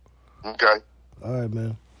 Okay. All right,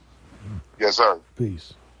 man. Yes, sir.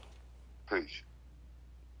 Peace. Peace.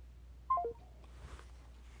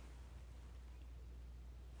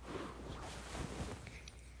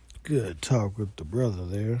 Good talk with the brother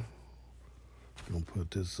there. Gonna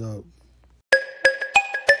put this up.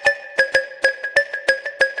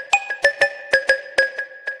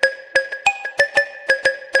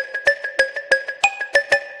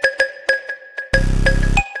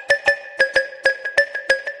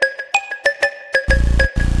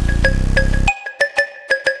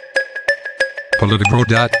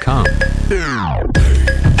 Politico.com